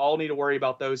Draft, all need to worry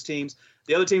about those teams.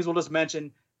 The other teams we'll just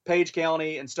mention, Page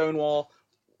County and Stonewall,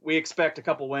 we expect a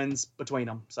couple wins between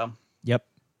them. So, yep.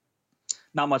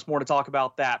 Not much more to talk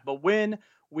about that. But when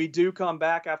we do come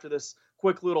back after this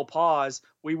quick little pause,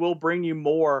 we will bring you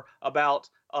more about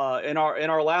in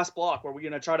our last block, where we're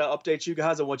going to try to update you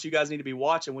guys on what you guys need to be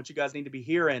watching, what you guys need to be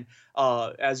hearing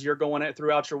as you're going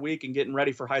throughout your week and getting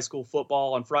ready for high school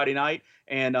football on Friday night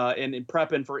and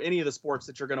prepping for any of the sports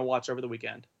that you're going to watch over the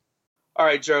weekend. All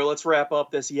right, Joe, let's wrap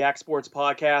up this Yak Sports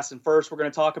podcast. And first, we're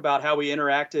going to talk about how we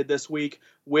interacted this week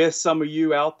with some of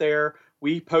you out there.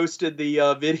 We posted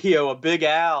the video of Big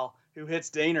Al, who hits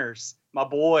dingers. My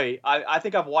boy, I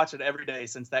think I've watched it every day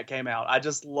since that came out. I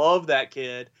just love that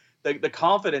kid. The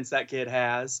confidence that kid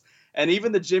has. And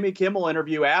even the Jimmy Kimmel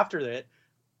interview after it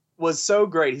was so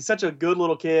great. He's such a good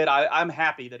little kid. I'm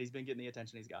happy that he's been getting the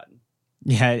attention he's gotten.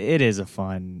 Yeah, it is a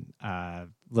fun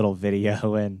little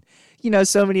video. And,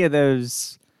 so many of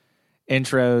those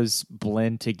intros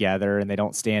blend together and they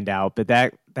don't stand out. But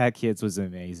that kid's was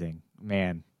amazing.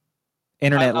 Man,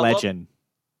 internet legend.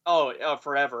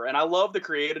 Forever. And I love the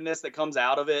creativeness that comes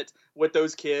out of it with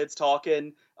those kids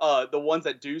talking, the ones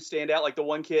that do stand out, like the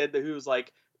one kid who's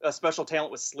like a special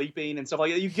talent with sleeping and stuff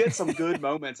like that. You get some good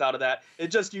moments out of that.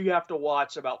 You have to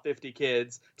watch about 50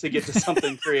 kids to get to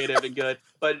something creative and good.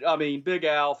 But I mean, Big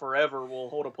Al forever will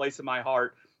hold a place in my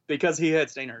heart because he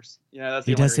hits dingers. That's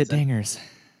the he does hit dingers.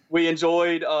 We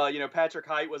enjoyed, Patrick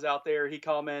Height was out there. He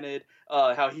commented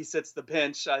how he sits the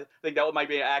bench. I think that might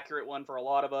be an accurate one for a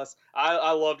lot of us.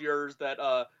 I loved yours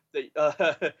that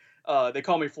they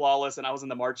call me flawless and I was in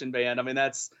the marching band. I mean,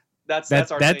 that's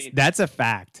our thing. That's a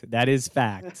fact. That is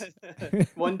fact.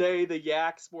 One day the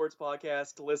Yak Sports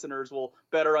Podcast listeners will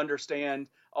better understand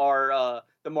our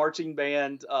the marching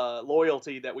band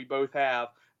loyalty that we both have.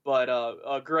 But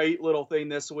a great little thing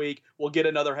this week. We'll get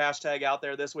another hashtag out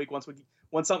there this week.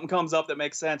 Once something comes up that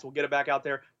makes sense, we'll get it back out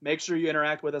there. Make sure you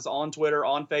interact with us on Twitter,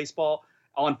 on Facebook,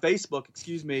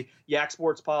 Yak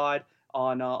Sports Pod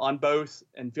on both.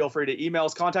 And feel free to email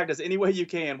us, contact us any way you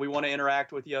can. We want to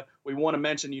interact with you. We want to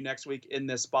mention you next week in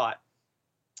this spot.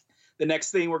 The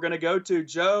next thing we're going to go to,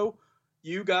 Joe,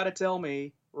 you got to tell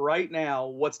me right now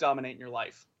what's dominating your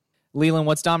life. Leland,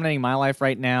 what's dominating my life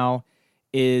right now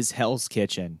is Hell's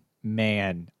Kitchen.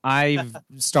 Man, I've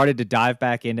started to dive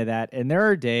back into that. And there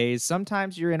are days,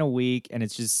 sometimes you're in a week and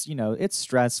it's just, it's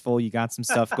stressful. You got some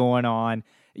stuff going on.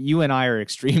 You and I are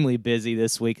extremely busy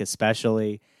this week,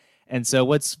 especially. And so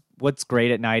what's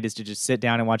great at night is to just sit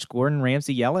down and watch Gordon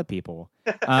Ramsay yell at people.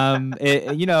 My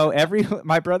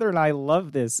brother and I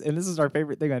love this. And this is our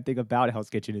favorite thing I think about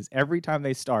Hell's Kitchen is every time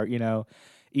they start,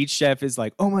 each chef is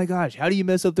like, oh my gosh, how do you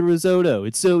mess up the risotto?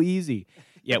 It's so easy.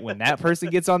 Yet when that person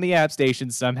gets on the app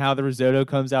station, somehow the risotto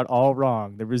comes out all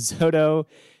wrong. The risotto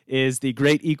is the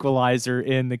great equalizer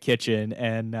in the kitchen,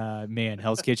 and man,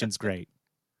 Hell's Kitchen's great.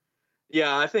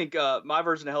 Yeah, I think my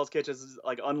version of Hell's Kitchen is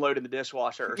like unloading the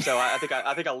dishwasher. So I think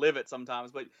I live it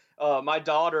sometimes. But my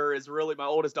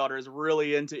oldest daughter is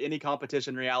really into any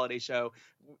competition reality show.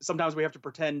 Sometimes we have to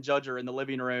pretend judge her in the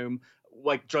living room,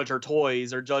 like judge her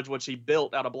toys or judge what she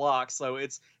built out of blocks. So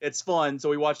it's fun. So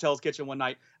we watched Hell's Kitchen one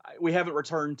night. We haven't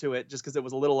returned to it just because it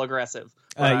was a little aggressive.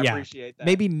 But I appreciate that.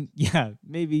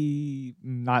 Maybe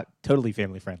not totally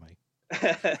family friendly.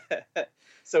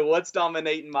 So what's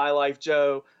dominating my life,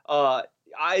 Joe?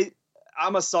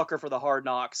 I'm a sucker for the Hard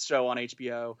Knocks show on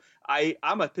HBO.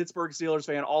 I'm a Pittsburgh Steelers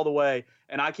fan all the way,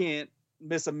 and I can't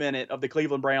miss a minute of the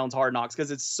Cleveland Browns Hard Knocks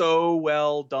because it's so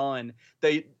well done.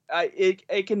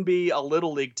 It can be a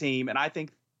little league team, and I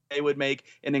think they would make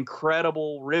an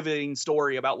incredible, riveting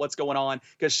story about what's going on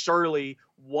because surely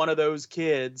one of those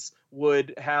kids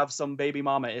would have some baby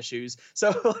mama issues.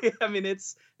 So, I mean,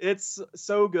 it's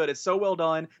so good. It's so well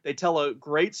done. They tell a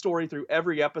great story through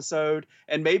every episode,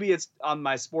 and maybe it's on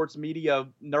my sports media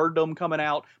nerddom coming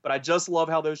out, but I just love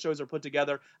how those shows are put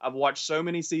together. I've watched so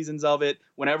many seasons of it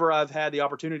whenever I've had the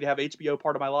opportunity to have HBO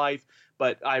part of my life,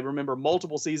 but I remember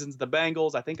multiple seasons of the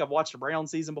Bengals. I think I've watched the Brown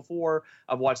season before.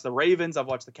 I've watched the Ravens. I've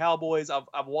watched the Cowboys.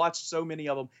 I've watched so many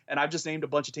of them, and I've just named a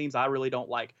bunch of teams I really don't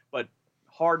like, but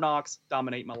Hard Knocks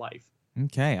dominate my life.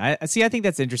 Okay. I think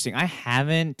that's interesting. I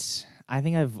haven't I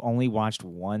think I've only watched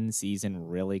one season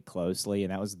really closely,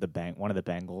 and that was one of the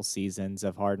Bengals seasons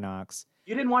of Hard Knocks.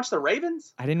 You didn't watch the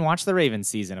Ravens? I didn't watch the Ravens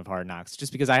season of Hard Knocks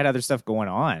just because I had other stuff going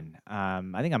on.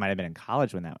 I think I might have been in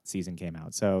college when that season came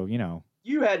out. So,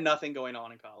 You had nothing going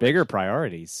on in college. bigger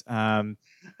priorities. But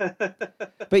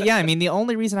yeah, I mean, the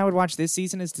only reason I would watch this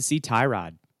season is to see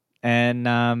Tyrod.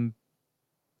 And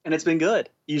it's been good.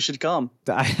 You should come.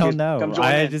 I don't know. Come join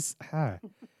I in. just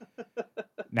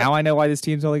now I know why this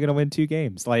team's only going to win 2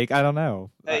 games. Like, I don't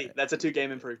know. Hey, that's a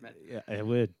 2-game improvement. Yeah, it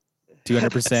would.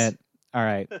 200%. All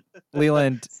right.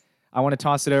 Leland, I want to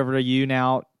toss it over to you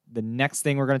now. The next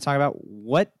thing we're going to talk about,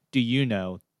 what do you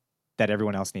know that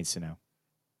everyone else needs to know?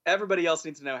 Everybody else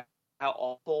needs to know how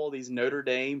awful these Notre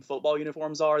Dame football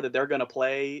uniforms are that they're going to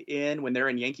play in when they're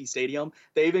in Yankee Stadium.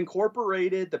 They've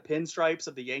incorporated the pinstripes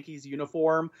of the Yankees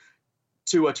uniform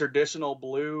to a traditional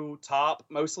blue top,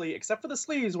 mostly, except for the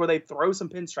sleeves where they throw some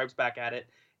pinstripes back at it.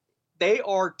 They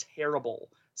are terrible.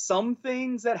 Some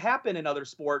things that happen in other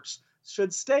sports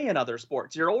should stay in other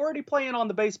sports. You're already playing on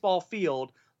the baseball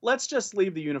field. Let's just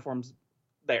leave the uniforms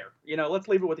there. Let's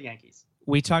leave it with the Yankees.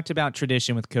 We talked about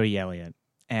tradition with Cody Elliott,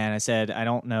 and I said, I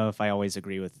don't know if I always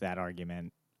agree with that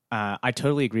argument. I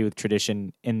totally agree with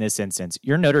tradition in this instance.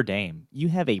 You're Notre Dame. You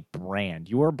have a brand.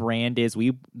 Your brand is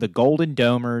the Golden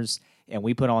Domers, and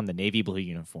we put on the navy blue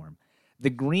uniform. The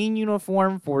green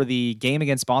uniform for the game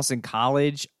against Boston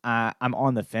College, I'm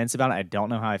on the fence about it. I don't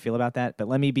know how I feel about that, but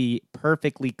let me be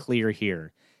perfectly clear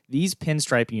here. These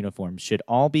pinstripe uniforms should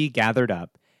all be gathered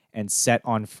up and set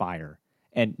on fire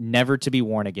and never to be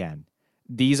worn again.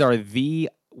 These are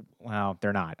well,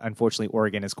 they're not. Unfortunately,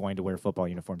 Oregon is going to wear football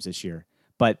uniforms this year,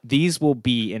 but these will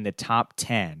be in the top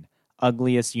 10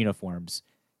 ugliest uniforms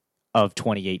of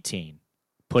 2018.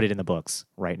 Put it in the books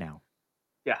right now.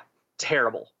 Yeah,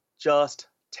 terrible. Just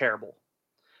terrible.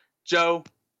 Joe,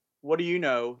 what do you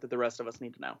know that the rest of us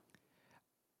need to know?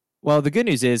 Well, the good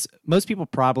news is most people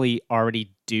probably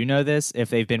already do know this if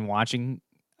they've been watching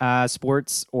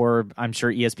sports, or I'm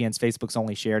sure ESPN's Facebook's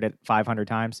only shared it 500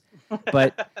 times.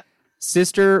 But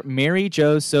Sister Mary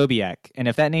Jo Sobiek, and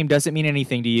if that name doesn't mean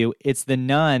anything to you, it's the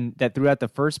nun that threw out the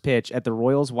first pitch at the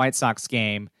Royals-White Sox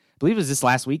game. I believe it was this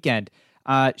last weekend.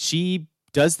 She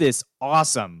does this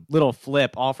awesome little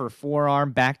flip off her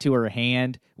forearm back to her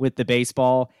hand with the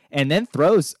baseball, and then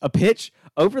throws a pitch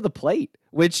over the plate,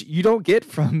 which you don't get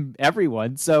from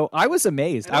everyone. So I was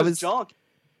amazed. It was junk.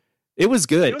 It was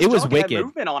good. It was wicked. It had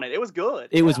movement on it. It was good.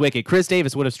 It was wicked. Chris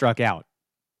Davis would have struck out.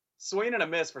 Swing and a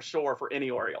miss for sure for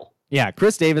any Oriole. Yeah,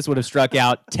 Chris Davis would have struck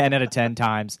out 10 out of 10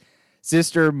 times.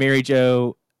 Sister Mary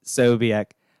Jo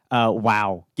Sobiek.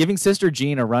 Wow. Giving Sister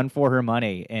Jean a run for her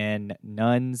money and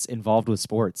nuns involved with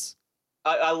sports.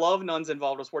 I love nuns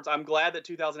involved with sports. I'm glad that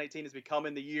 2018 is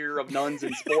becoming the year of nuns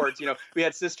in sports. We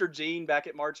had Sister Jean back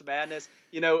at March Madness.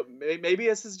 Maybe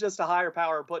this is just a higher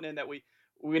power putting in that we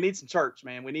need some church,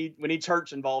 man. We need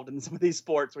church involved in some of these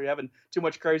sports. We're having too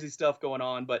much crazy stuff going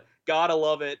on, but gotta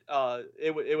love it.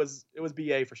 It was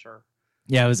BA for sure.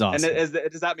 Yeah, it was awesome. And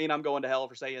does that mean I'm going to hell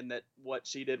for saying that what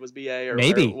she did was BA? Or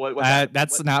maybe. Or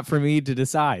that's not for me to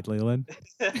decide, Leland.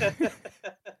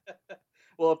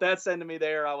 Well, if that's sending me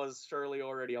there, I was surely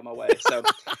already on my way. So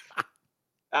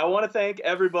I want to thank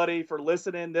everybody for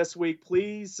listening this week.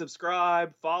 Please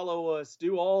subscribe, follow us,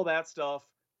 do all that stuff.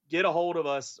 Get a hold of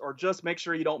us, or just make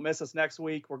sure you don't miss us next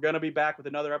week. We're going to be back with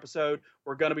another episode.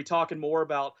 We're going to be talking more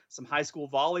about some high school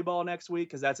volleyball next week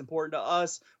because that's important to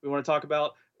us. We want to talk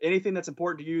about anything that's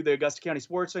important to you, the Augusta County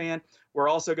sports fan. We're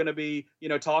also going to be,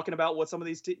 talking about what some of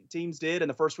these teams did in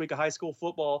the first week of high school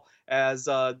football as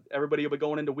everybody will be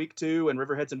going into week 2, and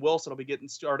Riverheads and Wilson will be getting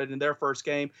started in their first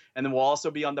game. And then we'll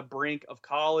also be on the brink of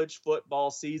college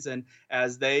football season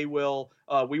as we will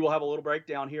have a little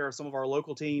breakdown here of some of our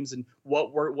local teams and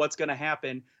what's going to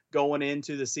happen going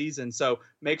into the season. So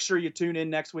make sure you tune in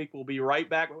next week. We'll be right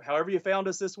back. However you found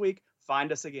us this week,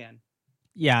 find us again.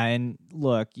 Yeah, and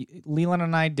look, Leland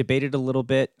and I debated a little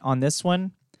bit on this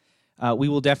one. We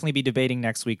will definitely be debating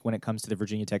next week when it comes to the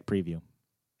Virginia Tech preview.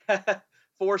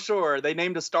 For sure. They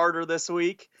named a starter this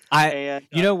week. You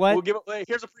know what?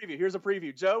 Here's a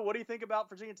preview. Joe, what do you think about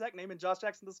Virginia Tech naming Josh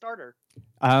Jackson the starter?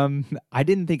 I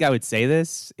didn't think I would say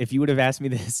this. If you would have asked me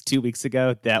this 2 weeks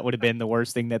ago, that would have been the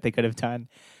worst thing that they could have done.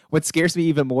 What scares me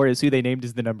even more is who they named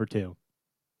as the number 2.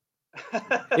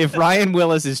 If Ryan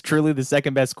Willis is truly the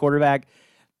second best quarterback,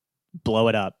 blow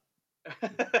it up.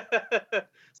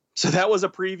 So that was a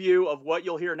preview of what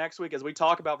you'll hear next week as we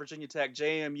talk about Virginia Tech,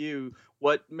 JMU,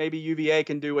 what maybe UVA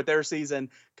can do with their season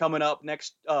coming up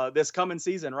this coming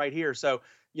season right here. So,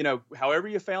 however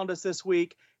you found us this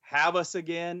week, have us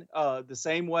again the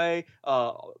same way.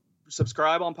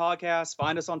 subscribe on podcasts,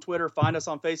 find us on Twitter, find us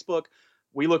on Facebook.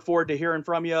 We look forward to hearing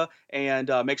from you, and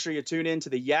make sure you tune in to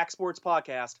the Yak Sports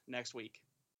Podcast next week.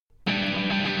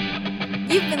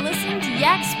 You've been listening to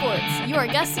Yak Sports, your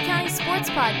Augusta County sports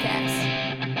podcast.